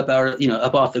stuck up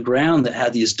up off the ground that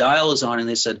had these dials on, and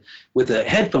they said with the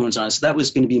headphones on. So that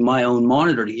was going to be my own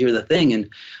monitor to hear the thing. And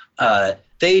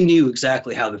they knew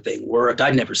exactly how the thing worked.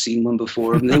 I'd never seen one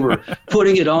before. And they were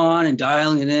putting it on and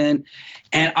dialing it in.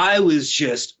 And I was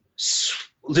just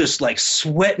just like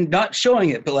sweating, not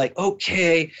showing it, but like,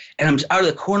 okay. And I'm out of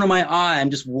the corner of my eye, I'm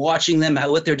just watching them,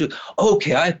 what they're doing.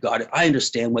 Okay, I've got it. I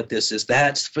understand what this is.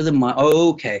 That's for the mind.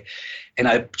 Okay. And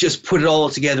I just put it all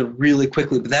together really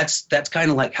quickly. But that's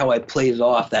kind of like how I played it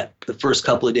off the first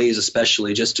couple of days,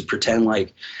 especially, just to pretend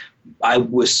like it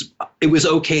was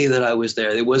okay that I was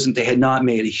there. They had not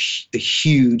made a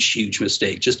huge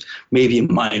mistake, just maybe a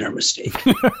minor mistake.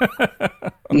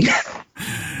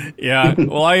 Yeah.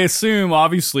 Well, I assume,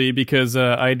 obviously, because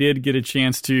I did get a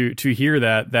chance to hear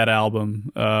that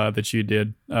album that you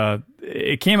did.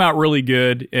 It came out really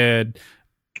good. And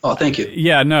oh, thank you.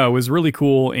 Yeah, no, it was really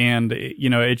cool. And,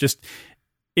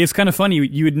 it's kind of funny.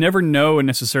 You would never know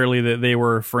necessarily that they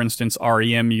were, for instance,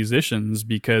 REM musicians,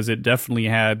 because it definitely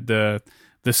had the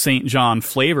St. John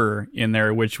flavor in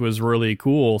there, which was really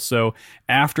cool. So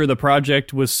after the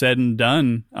project was said and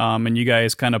done, and you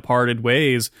guys kind of parted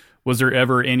ways, was there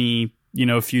ever any,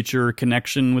 future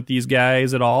connection with these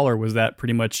guys at all, or was that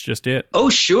pretty much just it? Oh,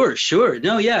 sure.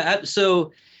 No, yeah.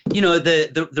 So,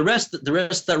 the rest of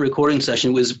that recording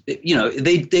session was,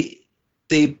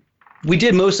 we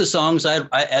did most of the songs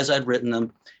as I'd written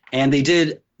them, and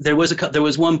there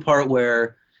was one part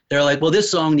where they're like, well,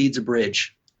 this song needs a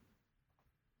bridge.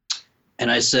 And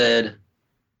I said,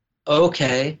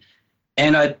 okay.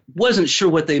 And I wasn't sure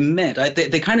what they meant.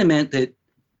 They kind of meant that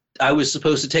I was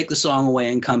supposed to take the song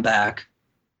away and come back,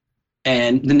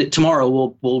 and then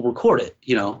tomorrow we'll record it.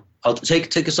 I'll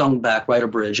take a song back, write a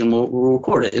bridge, and we'll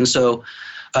record it. And so,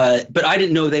 but I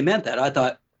didn't know they meant that. I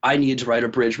thought I needed to write a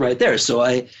bridge right there. So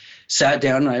I sat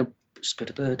down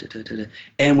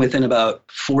and within about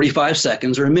 45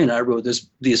 seconds or a minute, I wrote this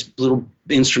little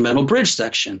instrumental bridge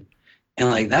section. And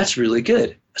like, that's really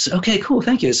good. I said, okay, cool,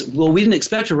 thank you. I said, well, we didn't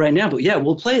expect it right now, but yeah,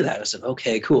 we'll play that. I said,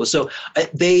 okay, cool. So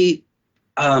they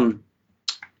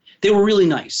were really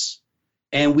nice.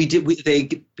 And we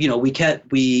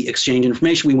exchanged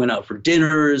information. We went out for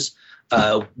dinners.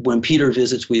 When Peter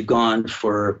visits, we've gone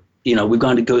to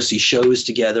go see shows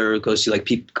together, go see like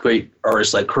great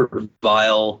artists like Kurt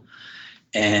Weill.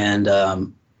 And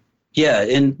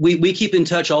and we keep in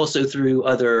touch also through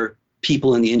other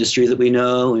people in the industry that we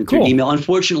know, and through email.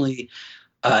 Unfortunately,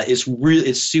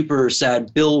 it's super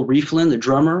sad. Bill Rieflin, the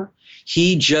drummer,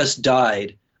 he just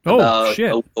died about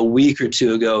a week or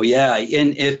two ago. Yeah.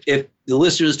 And if the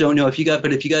listeners don't know, if you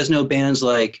guys know bands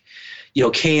like,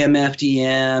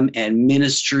 KMFDM and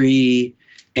Ministry,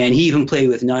 and he even played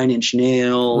with Nine Inch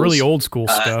Nails. Really old school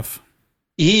stuff.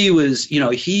 He was,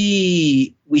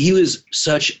 he was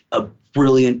such a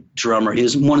brilliant drummer. He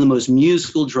was one of the most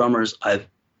musical drummers I've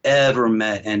ever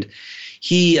met. And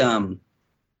because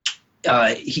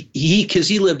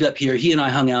he lived up here, he and I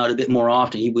hung out a bit more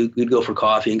often. We'd go for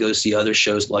coffee and go see other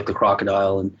shows like the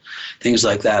Crocodile and things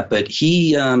like that. But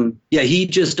he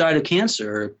just died of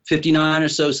cancer, 59 or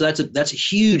so. So that's a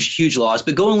huge loss.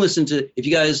 But go and listen to, if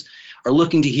you guys are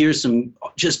looking to hear some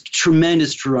just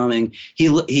tremendous drumming, he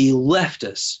left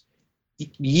us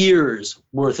years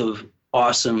worth of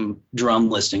awesome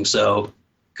drum listing. So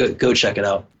go check it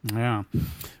out. Yeah.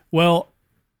 Well,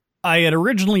 I had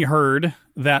originally heard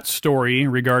that story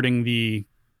regarding the,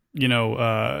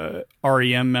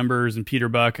 REM members and Peter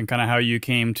Buck and kind of how you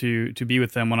came to be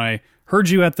with them when I heard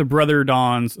you at the Brother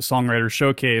Don's Songwriter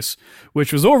Showcase,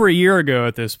 which was over a year ago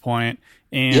at this point.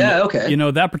 And, yeah, okay.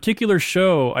 That particular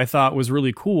show I thought was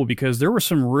really cool because there were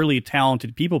some really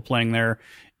talented people playing there.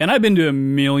 And I've been to a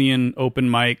million open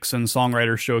mics and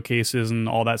songwriter showcases and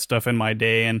all that stuff in my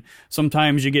day. And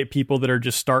sometimes you get people that are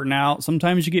just starting out.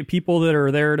 Sometimes you get people that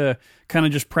are there to kind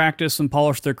of just practice and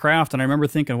polish their craft. And I remember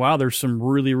thinking, wow, there's some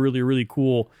really, really, really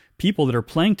cool people that are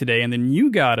playing today. And then you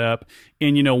got up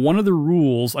and, one of the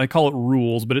rules, I call it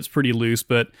rules, but it's pretty loose,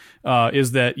 but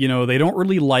is that, they don't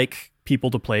really like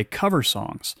people to play cover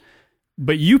songs.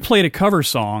 But you played a cover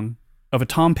song of a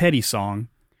Tom Petty song.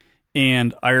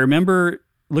 And I remember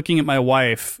looking at my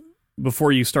wife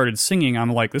before you started singing.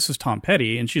 I'm like, this is Tom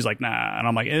Petty. And she's like, nah. And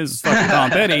I'm like, this is fucking Tom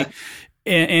Petty.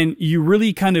 And you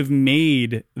really kind of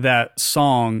made that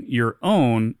song your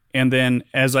own. And then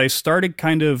as I started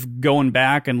kind of going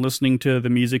back and listening to the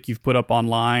music you've put up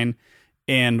online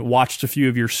and watched a few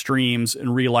of your streams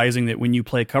and realizing that when you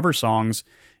play cover songs,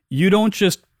 you don't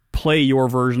just play your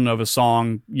version of a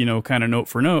song, kind of note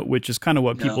for note, which is kind of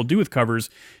what people do with covers.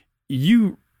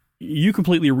 You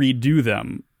completely redo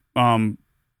them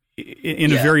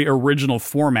in a very original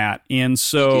format. And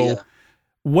so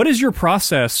what is your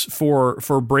process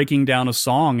for breaking down a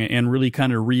song and really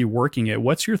kind of reworking it?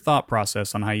 What's your thought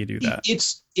process on how you do that?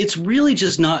 It's really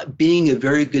just not being a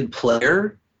very good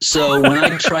player. So when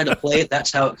I try to play it,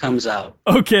 that's how it comes out.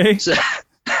 Okay. So,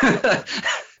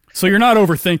 So you're not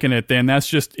overthinking it then. That's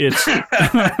just, it's.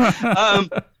 I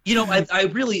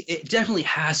really, it definitely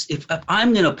has, if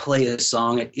I'm going to play a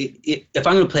song, if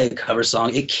I'm going to play a cover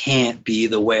song, it can't be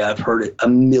the way I've heard it a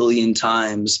million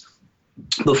times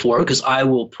before, because I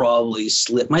will probably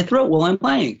slit my throat while I'm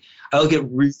playing. I'll get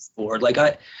really bored.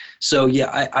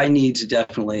 I need to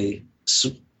definitely,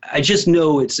 I just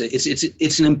know it's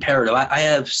an imperative. I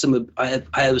have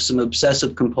some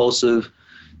obsessive compulsive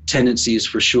tendencies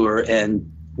for sure.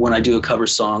 And when I do a cover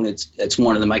song, it's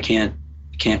one of them. I can't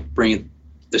bring it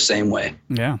the same way.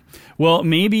 Yeah. Well,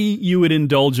 maybe you would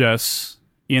indulge us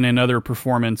in another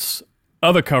performance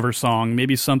of a cover song,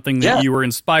 maybe something that you were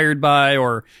inspired by,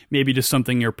 or maybe just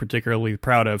something you're particularly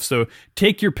proud of. So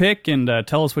take your pick and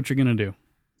tell us what you're going to do.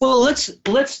 Well,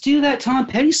 let's do that Tom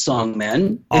Petty song,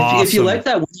 man. Awesome. If you like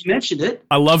that one, you mentioned it.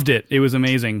 I loved it. It was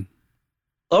amazing.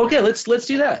 Okay, let's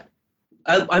do that.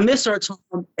 I miss our Tom.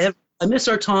 I miss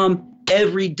our Tom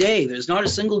every day. There's not a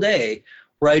single day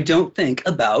where I don't think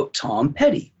about Tom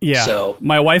Petty. Yeah. So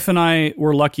my wife and I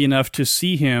were lucky enough to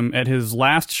see him at his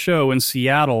last show in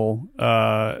Seattle.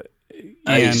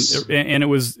 Nice. And it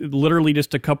was literally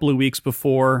just a couple of weeks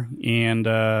before, and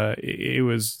it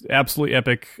was absolutely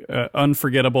epic,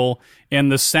 unforgettable.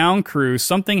 And the sound crew,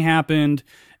 something happened,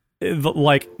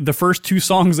 like the first two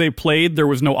songs they played, there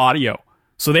was no audio.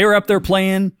 So they were up there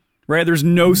playing, right? There's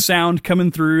no sound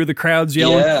coming through. The crowd's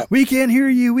yelling, "We can't hear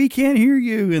you, we can't hear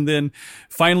you." And then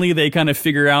finally they kind of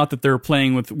figure out that they're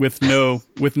playing with no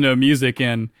music,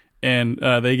 and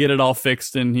they get it all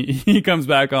fixed, and he comes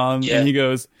back on and he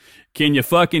goes, "Can you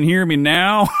fucking hear me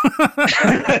now?"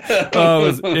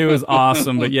 It was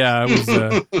awesome. But yeah, it was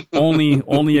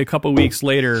only a couple weeks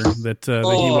later that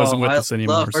he wasn't with us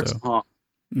anymore. So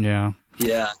yeah,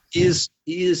 he was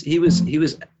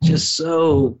just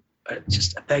so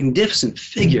just a magnificent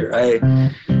figure.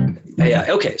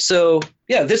 Okay, so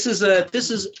yeah, this is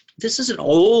an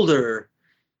older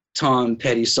Tom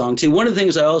Petty song too. One of the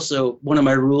things one of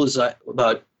my rules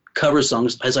about cover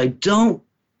songs is I don't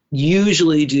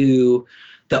usually do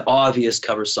the obvious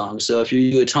cover song. So if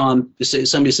you do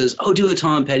somebody says, "Oh, do a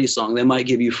Tom Petty song," they might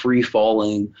give you "Free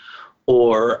Falling,"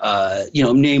 or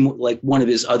name like one of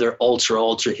his other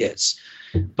ultra hits.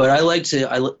 But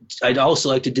I'd also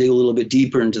like to dig a little bit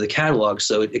deeper into the catalog,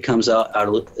 so it comes out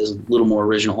as a little more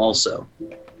original also.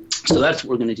 So that's what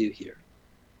we're going to do here.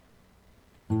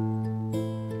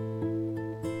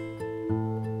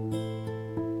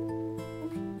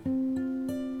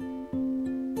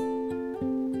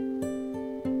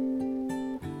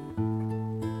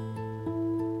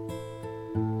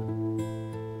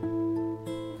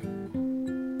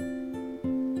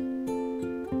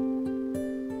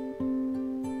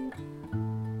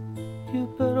 You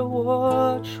better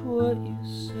watch what you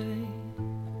say.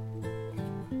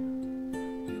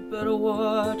 You better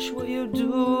watch what you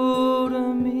do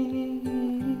to me.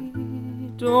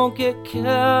 Don't get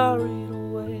carried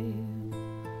away.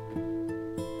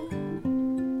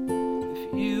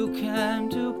 If you can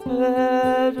do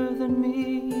better than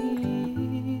me,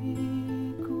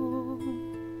 go.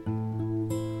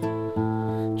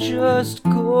 Just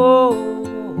go.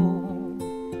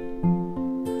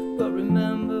 But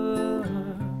remember,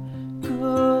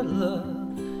 good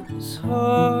love is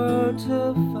hard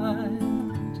to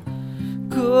find.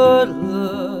 Good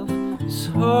love is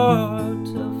hard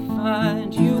to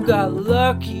find. You got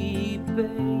lucky,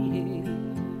 babe.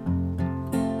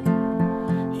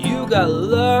 You got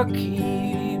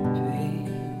lucky, babe,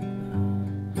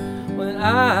 when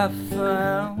I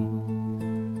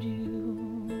found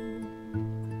you.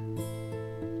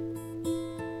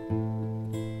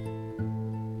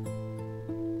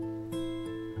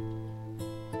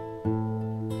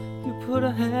 You put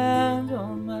a hand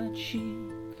on my cheek.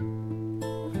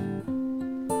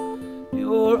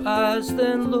 Your eyes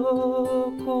then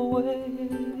look away.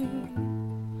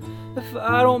 If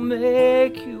I don't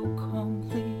make you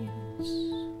complete,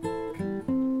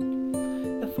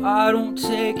 if I don't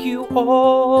take you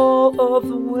all of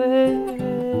the way,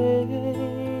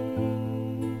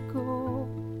 go.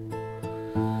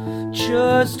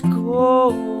 Just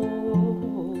go.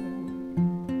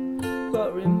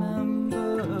 But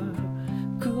remember,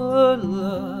 good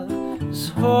love is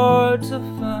hard to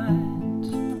find.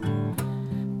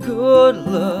 Good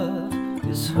love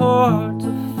is hard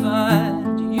to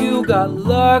find. You got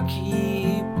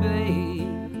lucky,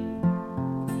 babe.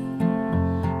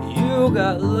 You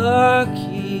got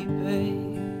lucky,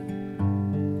 babe,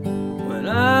 when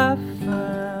I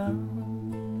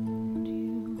found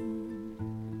you.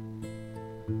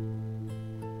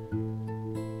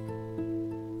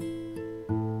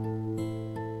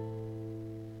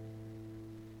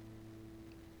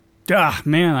 Ah,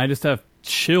 man, I just have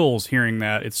chills hearing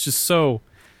that. It's just so,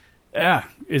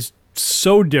 it's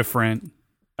so different,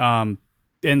 and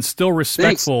still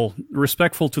respectful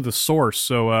to the source.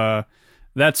 So,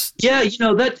 that's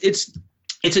that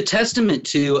it's a testament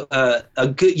to a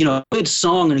good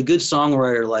song and a good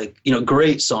songwriter, like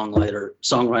great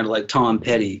songwriter like Tom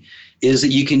Petty, is that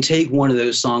you can take one of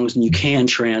those songs and you can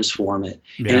transform it,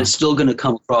 and it's still going to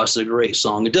come across as a great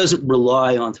song. It doesn't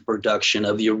rely on the production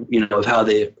of of how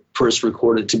they first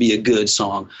recorded to be a good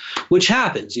song, which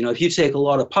happens. If you take a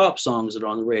lot of pop songs that are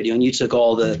on the radio and you took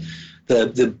all the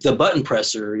button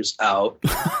pressers out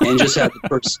and just had the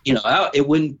first out, it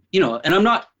wouldn't, and I'm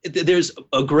not, there's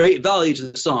a great value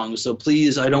to the song, so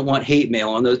please, I don't want hate mail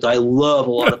on those. I love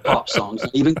a lot of pop songs, I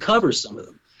even cover some of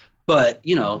them, but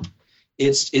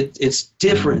it's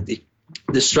different.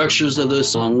 The structures of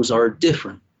those songs are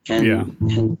different.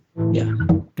 And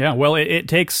well, it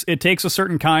takes a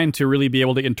certain kind to really be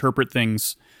able to interpret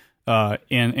things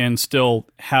and still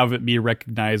have it be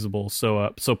recognizable.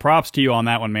 So props to you on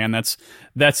that one, man.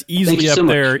 That's easily up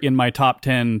there in my top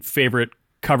 10 favorite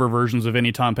cover versions of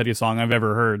any Tom Petty song I've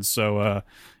ever heard. So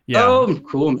Oh,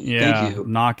 cool. Yeah, Thank you.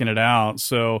 knocking it out.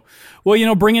 So,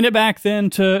 well, bringing it back then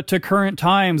to current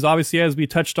times, obviously, as we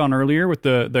touched on earlier with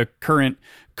the current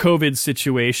COVID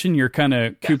situation, you're kind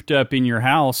of cooped up in your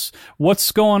house.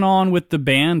 What's going on with the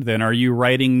band then? Are you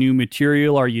writing new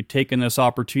material? Are you taking this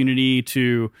opportunity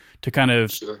to kind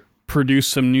of produce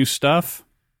some new stuff?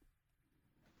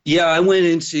 Yeah, I went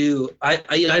into, I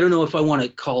don't know if I want to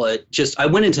call it I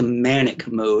went into manic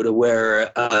mode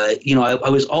where, I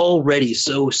was already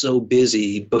so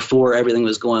busy before everything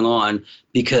was going on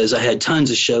because I had tons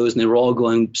of shows and they were all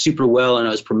going super well and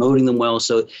I was promoting them well.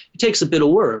 So it takes a bit of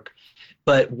work.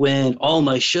 But when all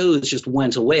my shows just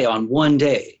went away on one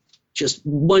day,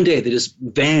 they just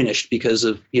vanished because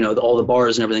of, all the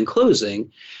bars and everything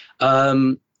closing,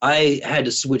 I had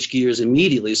to switch gears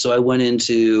immediately. So I went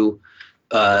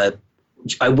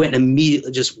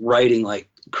immediately just writing like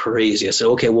crazy. I said,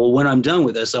 okay, well, when I'm done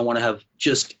with this, I want to have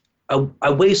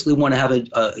I basically want to have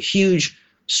a huge,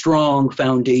 strong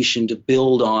foundation to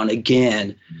build on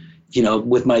again,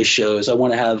 with my shows. I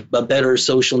want to have a better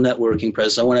social networking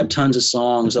presence. I want to have tons of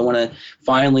songs. I want to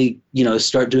finally,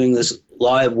 start doing this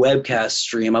live webcast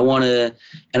stream. I want to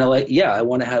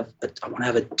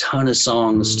have a ton of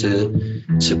songs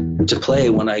to play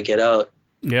when I get out.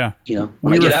 Yeah.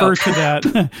 We refer to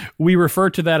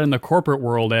that in the corporate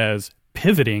world as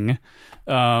pivoting.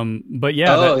 But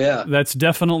that's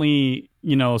definitely,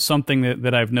 something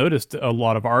that I've noticed a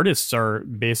lot of artists are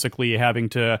basically having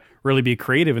to really be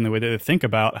creative in the way that they think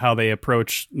about how they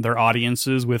approach their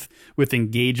audiences with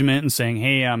engagement and saying,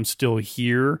 hey, I'm still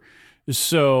here.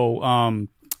 So,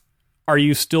 are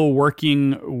you still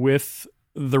working with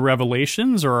the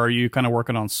Revelations or are you kind of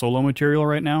working on solo material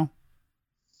right now?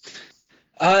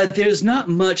 There's not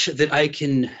much that I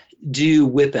can do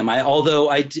with them.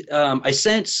 I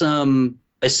sent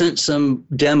some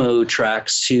demo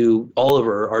tracks to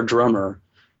Oliver, our drummer,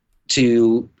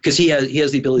 because he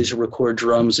has the ability to record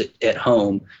drums at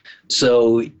home.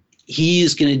 So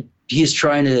he's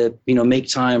trying to make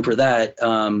time for that.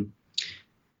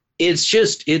 It's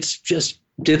just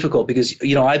difficult because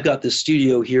I've got the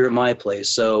studio here at my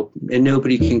place, and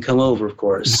nobody can come over, of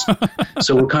course.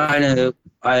 So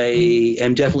I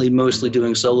am definitely mostly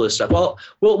doing solo stuff. Well,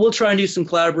 we'll try and do some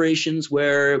collaborations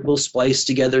where we'll splice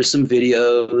together some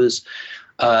videos.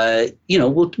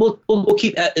 We'll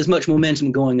keep as much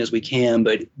momentum going as we can,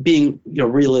 but being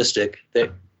realistic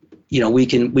that we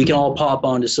can all pop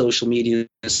onto social media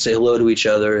and say hello to each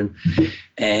other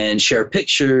and share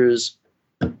pictures.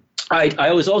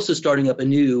 I was also starting up a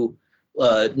new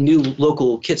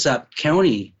local Kitsap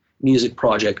County music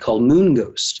project called Moon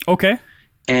Ghost. Okay.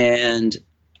 And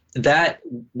that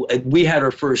we had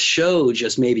our first show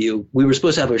we were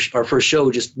supposed to have our first show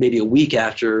just maybe a week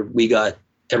after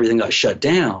everything got shut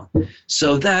down.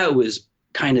 So that was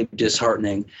kind of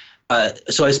disheartening.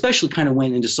 So I especially kind of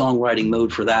went into songwriting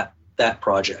mode for that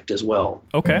project as well.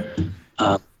 Okay.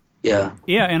 Yeah.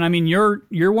 Yeah, and I mean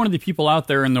you're one of the people out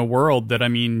there in the world that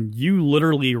you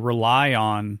literally rely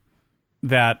on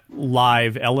that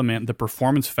live element, the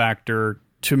performance factor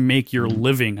to make your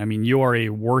living. I mean, you are a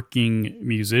working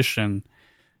musician.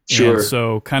 Sure. And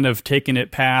so kind of taking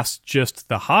it past just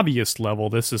the hobbyist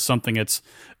level, this is something that's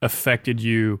affected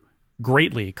you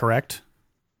greatly, correct?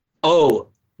 Oh,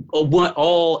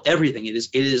 everything. It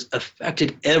is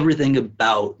affected everything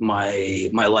about my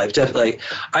life. Definitely.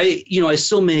 I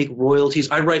still make royalties.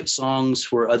 I write songs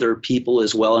for other people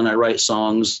as well, and I write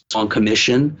songs on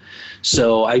commission.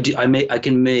 So I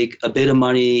can make a bit of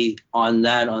money on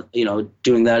that,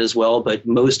 doing that as well. But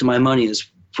most of my money is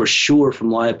for sure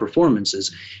from live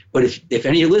performances. But if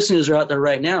any listeners are out there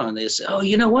right now and they say, oh,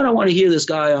 you know what, I want to hear this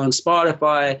guy on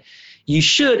Spotify, you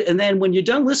should. And then when you're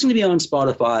done listening to me on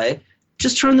Spotify,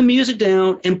 just turn the music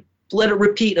down and let it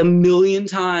repeat 1,000,000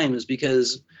 times,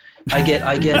 because I get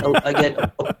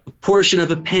a portion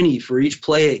of a penny for each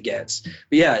play it gets.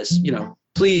 But yeah,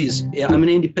 please, I'm an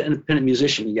independent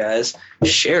musician, you guys,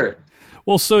 share it.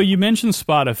 Well, so you mentioned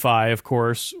Spotify, of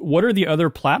course. What are the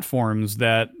other platforms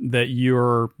that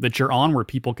you're on where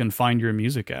people can find your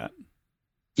music at?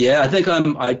 Yeah, I think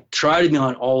I try to be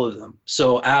on all of them.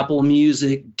 So Apple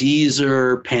Music,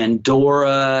 Deezer,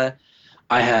 Pandora.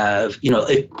 I have,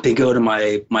 if they go to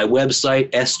my website,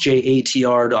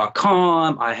 sjatr.com,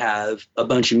 I have a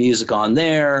bunch of music on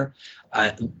there.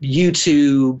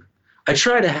 YouTube. I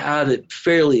try to have it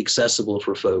fairly accessible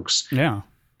for folks. Yeah.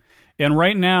 And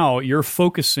right now you're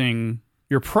focusing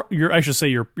your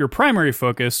primary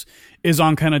focus is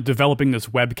on kind of developing this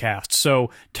webcast. So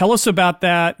tell us about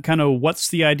that. Kind of what's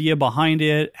the idea behind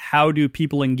it? How do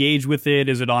people engage with it?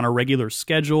 Is it on a regular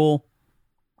schedule?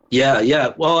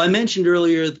 Yeah. Well, I mentioned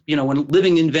earlier, when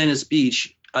living in Venice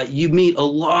Beach, you meet a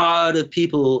lot of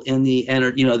people in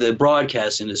the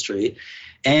broadcast industry,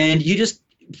 and you just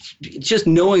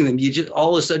knowing them,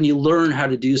 all of a sudden you learn how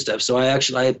to do stuff. So I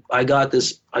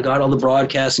got all the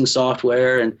broadcasting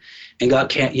software and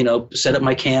got set up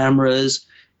my cameras,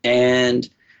 and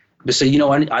so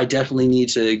I definitely need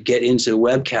to get into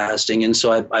webcasting, and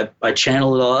so I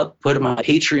channel it all up, put it on my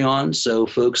Patreon so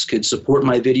folks could support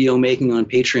my video making on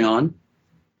Patreon,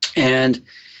 and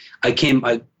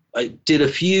I did a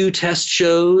few test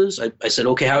shows. I said,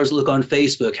 okay, how does it look on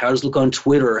Facebook? How does it look on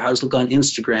Twitter? How does it look on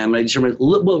Instagram? And I determined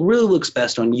what really looks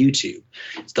best on YouTube.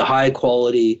 It's the high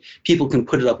quality. People can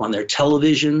put it up on their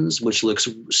televisions, which looks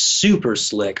super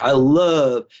slick.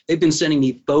 They've been sending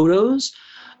me photos,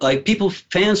 like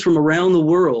fans from around the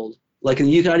world, like in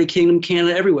the United Kingdom,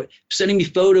 Canada, everywhere, sending me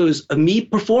photos of me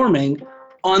performing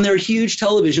on their huge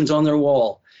televisions on their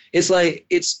wall. It's like,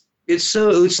 it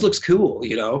looks cool,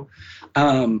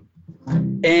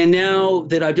 and now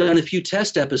that I've done a few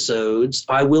test episodes,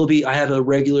 I have a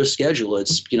regular schedule.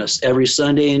 It's, every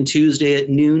Sunday and Tuesday at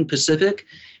noon Pacific,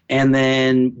 and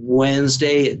then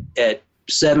Wednesday at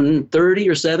 7:30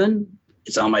 or 7,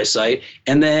 it's on my site.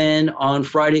 And then on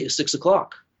Friday at 6:00.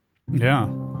 Yeah.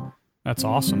 That's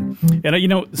awesome.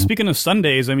 And, speaking of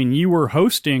Sundays, you were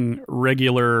hosting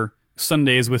regular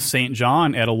Sundays with St.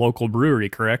 John at a local brewery,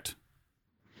 correct?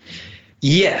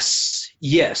 Yes.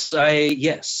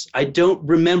 I don't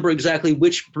remember exactly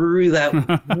which brewery that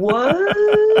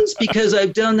was, because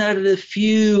I've done that at a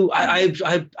few. I've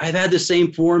had the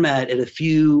same format at a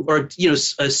few, or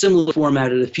a similar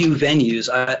format at a few venues.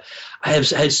 I have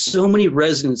had so many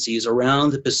residencies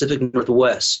around the Pacific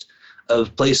Northwest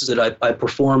of places that I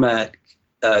perform at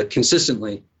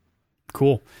consistently.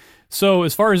 Cool. So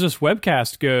as far as this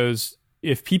webcast goes,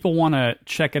 if people want to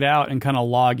check it out and kind of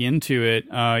log into it,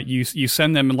 you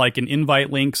send them like an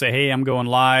invite link, say, hey, I'm going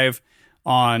live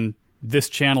on this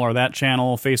channel or that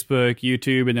channel, Facebook,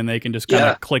 YouTube, and then they can just kind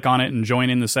of click on it and join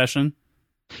in the session?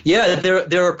 Yeah,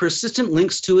 there are persistent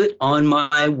links to it on my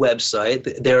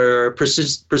website. There are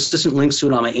persistent links to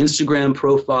it on my Instagram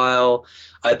profile.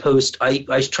 I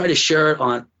try to share it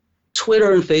on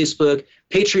Twitter and Facebook.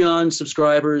 Patreon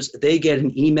subscribers, they get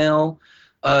an email,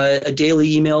 a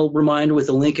daily email reminder with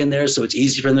a link in there, so it's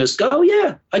easy for them to just go, oh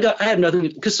yeah, I have nothing,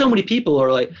 because so many people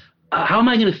are like, how am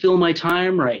I going to fill my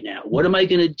time right now? What am I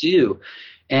going to do?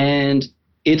 And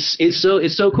it's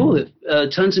so cool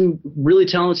that tons of really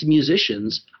talented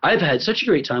musicians. I've had such a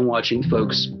great time watching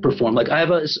folks perform. Like I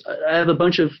have a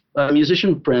bunch of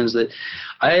musician friends that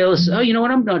you know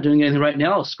what, I'm not doing anything right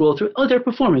now. I'll scroll through. Oh, they're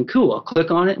performing. Cool. I'll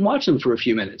click on it and watch them for a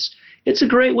few minutes. It's a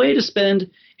great way to spend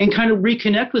and kind of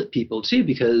reconnect with people too,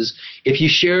 because if you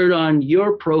share it on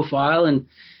your profile and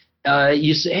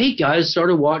you say, hey guys,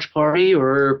 start a watch party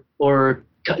or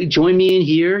join me in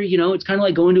here, it's kind of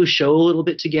like going to a show a little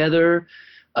bit together.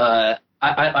 I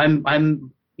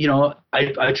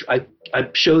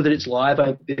show that it's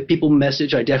live. If people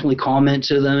message, I definitely comment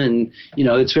to them, and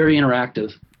it's very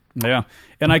interactive. Yeah,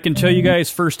 and I can tell you guys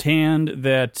firsthand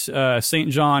that St.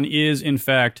 John is in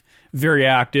fact very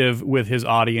active with his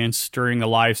audience during the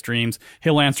live streams.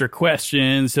 He'll answer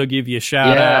questions. He'll give you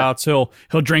shout outs. He'll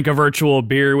drink a virtual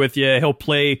beer with you. He'll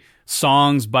play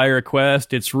songs by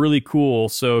request. It's really cool.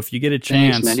 So if you get a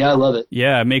chance, Thanks, man. Yeah, I love it.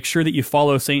 Yeah, make sure that you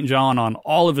follow St. John on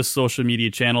all of his social media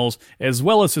channels, as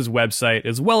well as his website,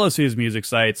 as well as his music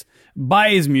sites.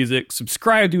 Buy his music,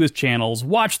 subscribe to his channels,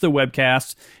 watch the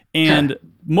webcasts, and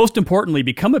most importantly,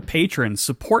 become a patron.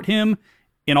 Support him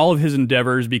in all of his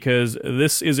endeavors, because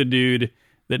this is a dude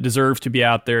that deserves to be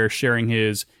out there sharing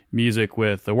his music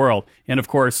with the world. And of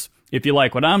course, if you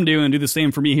like what I'm doing, do the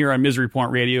same for me here on Misery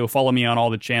Point Radio. Follow me on all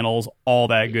the channels, all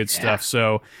that good stuff.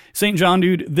 So, St. John,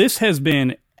 dude, this has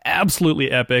been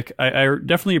absolutely epic. I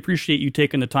definitely appreciate you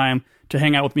taking the time to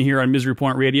hang out with me here on Misery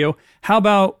Point Radio. How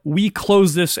about we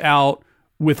close this out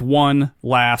with one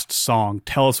last song?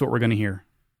 Tell us what we're going to hear.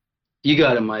 You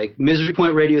got it, Mike. Misery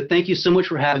Point Radio, thank you so much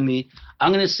for having me.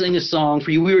 I'm going to sing a song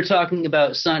for you. We were talking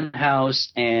about Son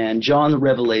House and John the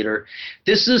Revelator.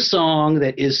 This is a song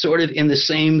that is sort of in the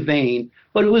same vein,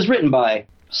 but it was written by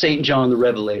St. John the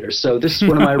Revelator. So this is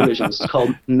one of my originals. It's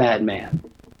called Madman.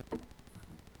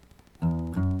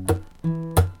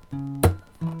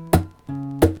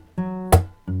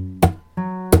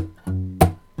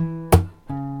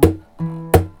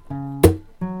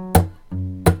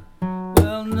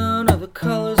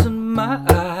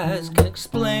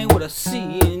 Explain what I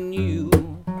see in you.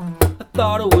 I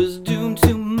thought I was doomed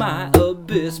to my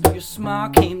abyss, but your smile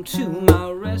came to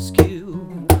my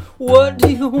rescue. What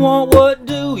do you want? What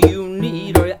do you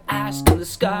need? Are you asking the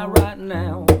sky right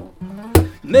now?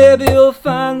 Maybe you'll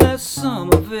find that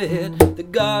some of it, the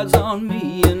God's on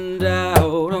me and out.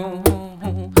 Oh,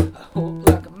 I hope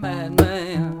like a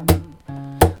madman,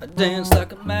 I dance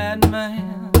like a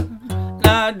madman, and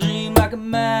I dream like a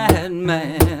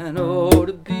madman. Oh,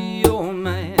 to be your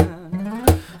man.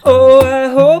 Oh, I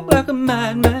hope like a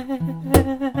madman,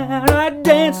 I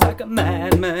dance like a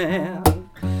madman,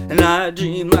 and I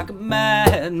dream like a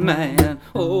madman.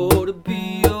 Oh, to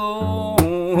be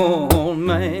your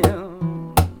man.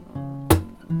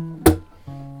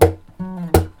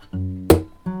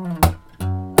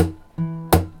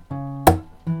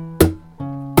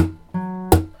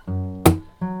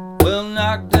 Well,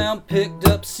 knocked down, picked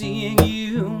up, seeing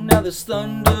you. Now there's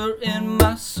thunder in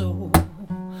my soul.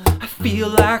 I feel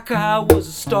like I was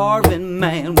a starving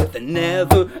man with a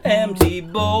never empty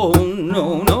bowl.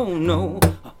 No, no, no.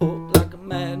 I hope like a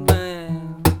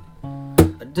madman,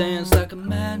 I dance like a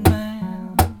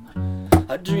madman,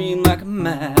 I dream like a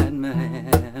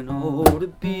madman. Oh, to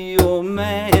be your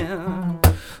man.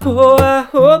 Oh, I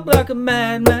hope like a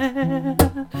madman,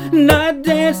 and I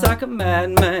dance like a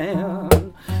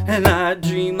madman, and I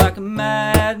dream like a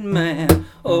madman.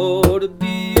 Oh, to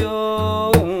be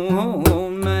your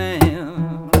man.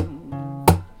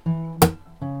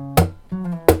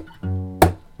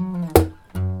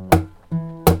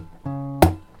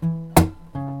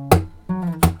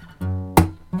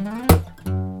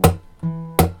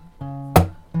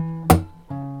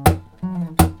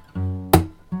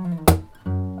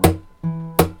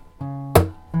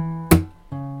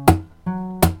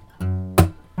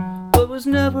 Was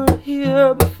never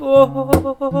here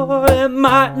before, it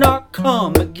might not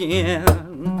come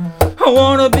again. I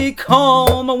wanna be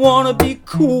calm, I wanna be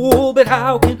cool, but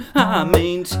how can I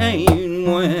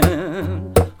maintain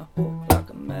when I walk like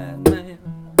a madman,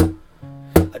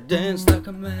 I dance like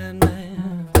a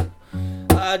madman,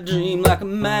 I dream like a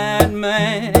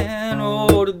madman.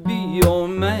 Oh, to be your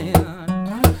man.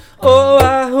 Oh,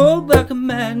 I hope like a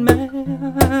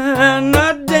madman,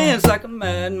 I dance like a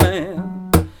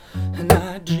madman, and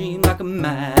I dream like a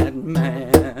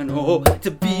madman. Oh,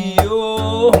 to be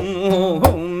your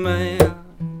man.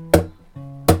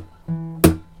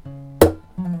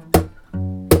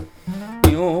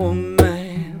 Your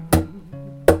man.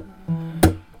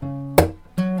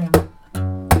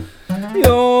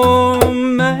 Your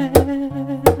man.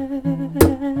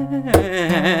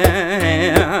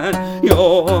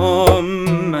 Your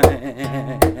man.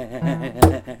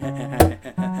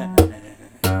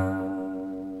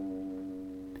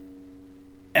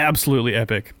 Absolutely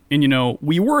epic. And you know,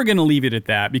 we were going to leave it at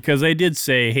that because I did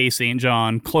say, hey, St.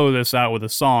 John, close us out with a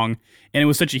song. And it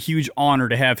was such a huge honor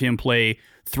to have him play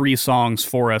 3 songs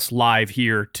for us live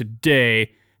here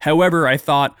today. However, I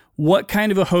thought, what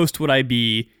kind of a host would I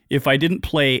be if I didn't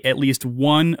play at least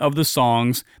one of the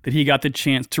songs that he got the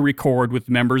chance to record with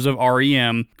members of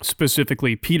REM,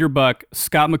 specifically Peter Buck,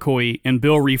 Scott McCaughey, and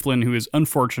Bill Rieflin, who is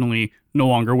unfortunately no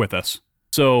longer with us.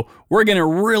 So we're going to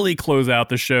really close out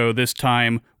the show this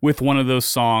time with one of those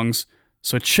songs.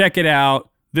 So check it out.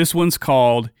 This one's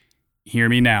called Hear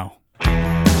Me Now. If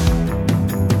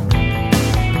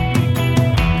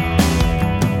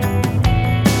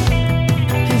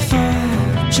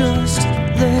I just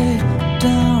lay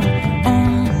down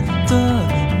on the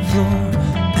floor,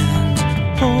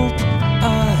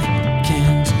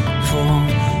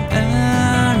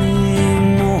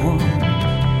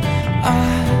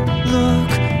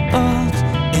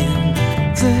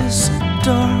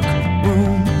 dark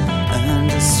room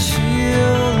and is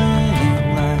feeling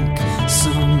like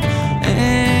some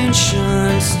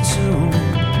ancient tomb.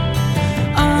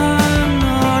 I'm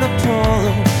not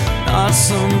Apollo, not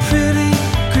some pretty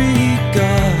Greek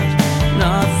god,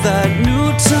 not that new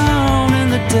town in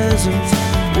the desert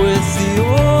with the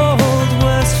old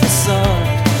west facade.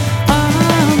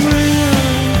 I'm real,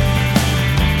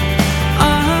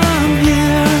 I'm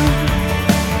here.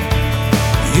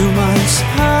 You might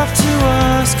have to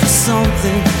ask for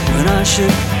something when I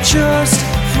should just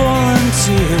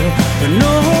volunteer. But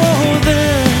know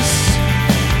this,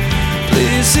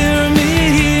 please hear me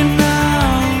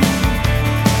now.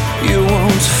 You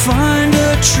won't find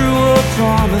a truer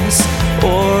promise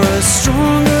or a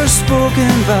stronger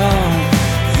spoken vow.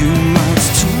 You might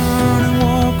turn and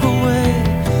walk away,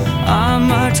 I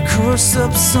might curse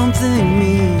up something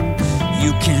mean.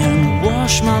 You can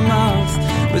wash my mouth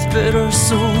with bitter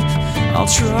soap,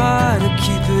 I'll try to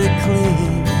keep it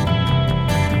clean.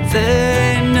 They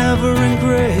never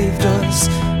engraved us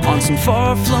on some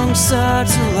far-flung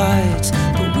satellite,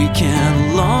 but we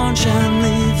can launch and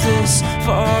leave this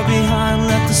far behind.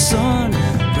 Let the sun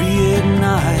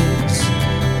reignite.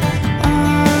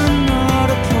 I'm not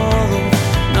Apollo,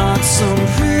 not some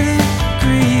pretty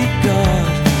Greek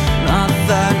god, not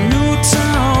that new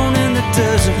town in the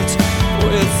desert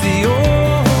with the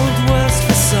old west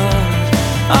facade.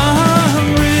 I'm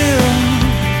real,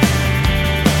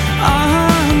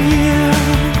 I'm here.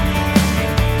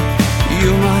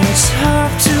 You might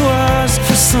have to ask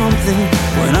for something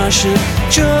when I should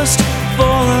just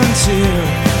volunteer.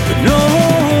 But know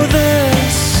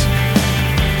this,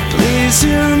 please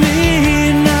hear me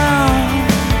now.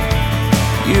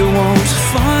 You won't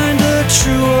find a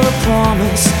truer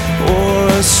promise or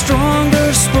a stronger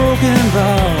spoken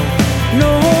vow.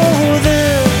 Know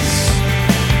this,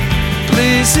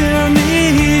 please hear me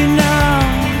now.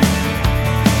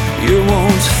 You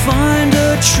won't find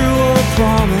a truer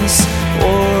promise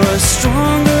or a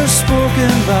stronger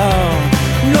spoken vow.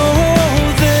 Know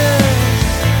this.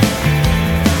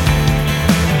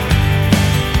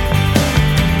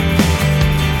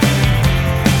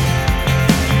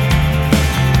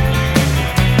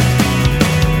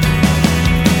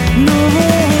 Know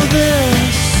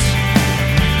this,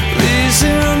 please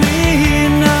hear me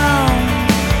now.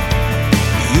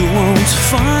 You won't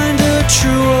find a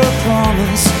truer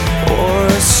promise or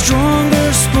a stronger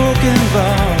spoken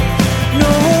vow.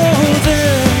 Know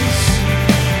this,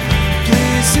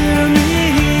 please hear me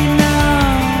now.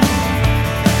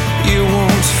 You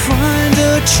won't find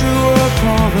a truer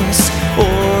promise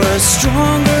or a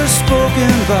stronger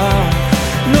spoken vow.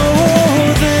 Know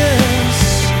this,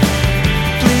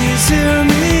 please hear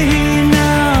me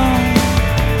now.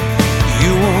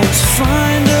 You won't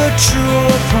find a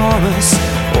truer promise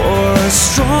or a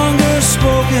stronger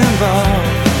spoken vow.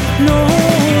 Know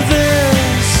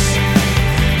this,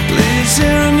 please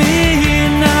hear me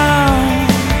now.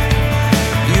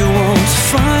 You won't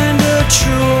find a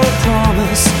truer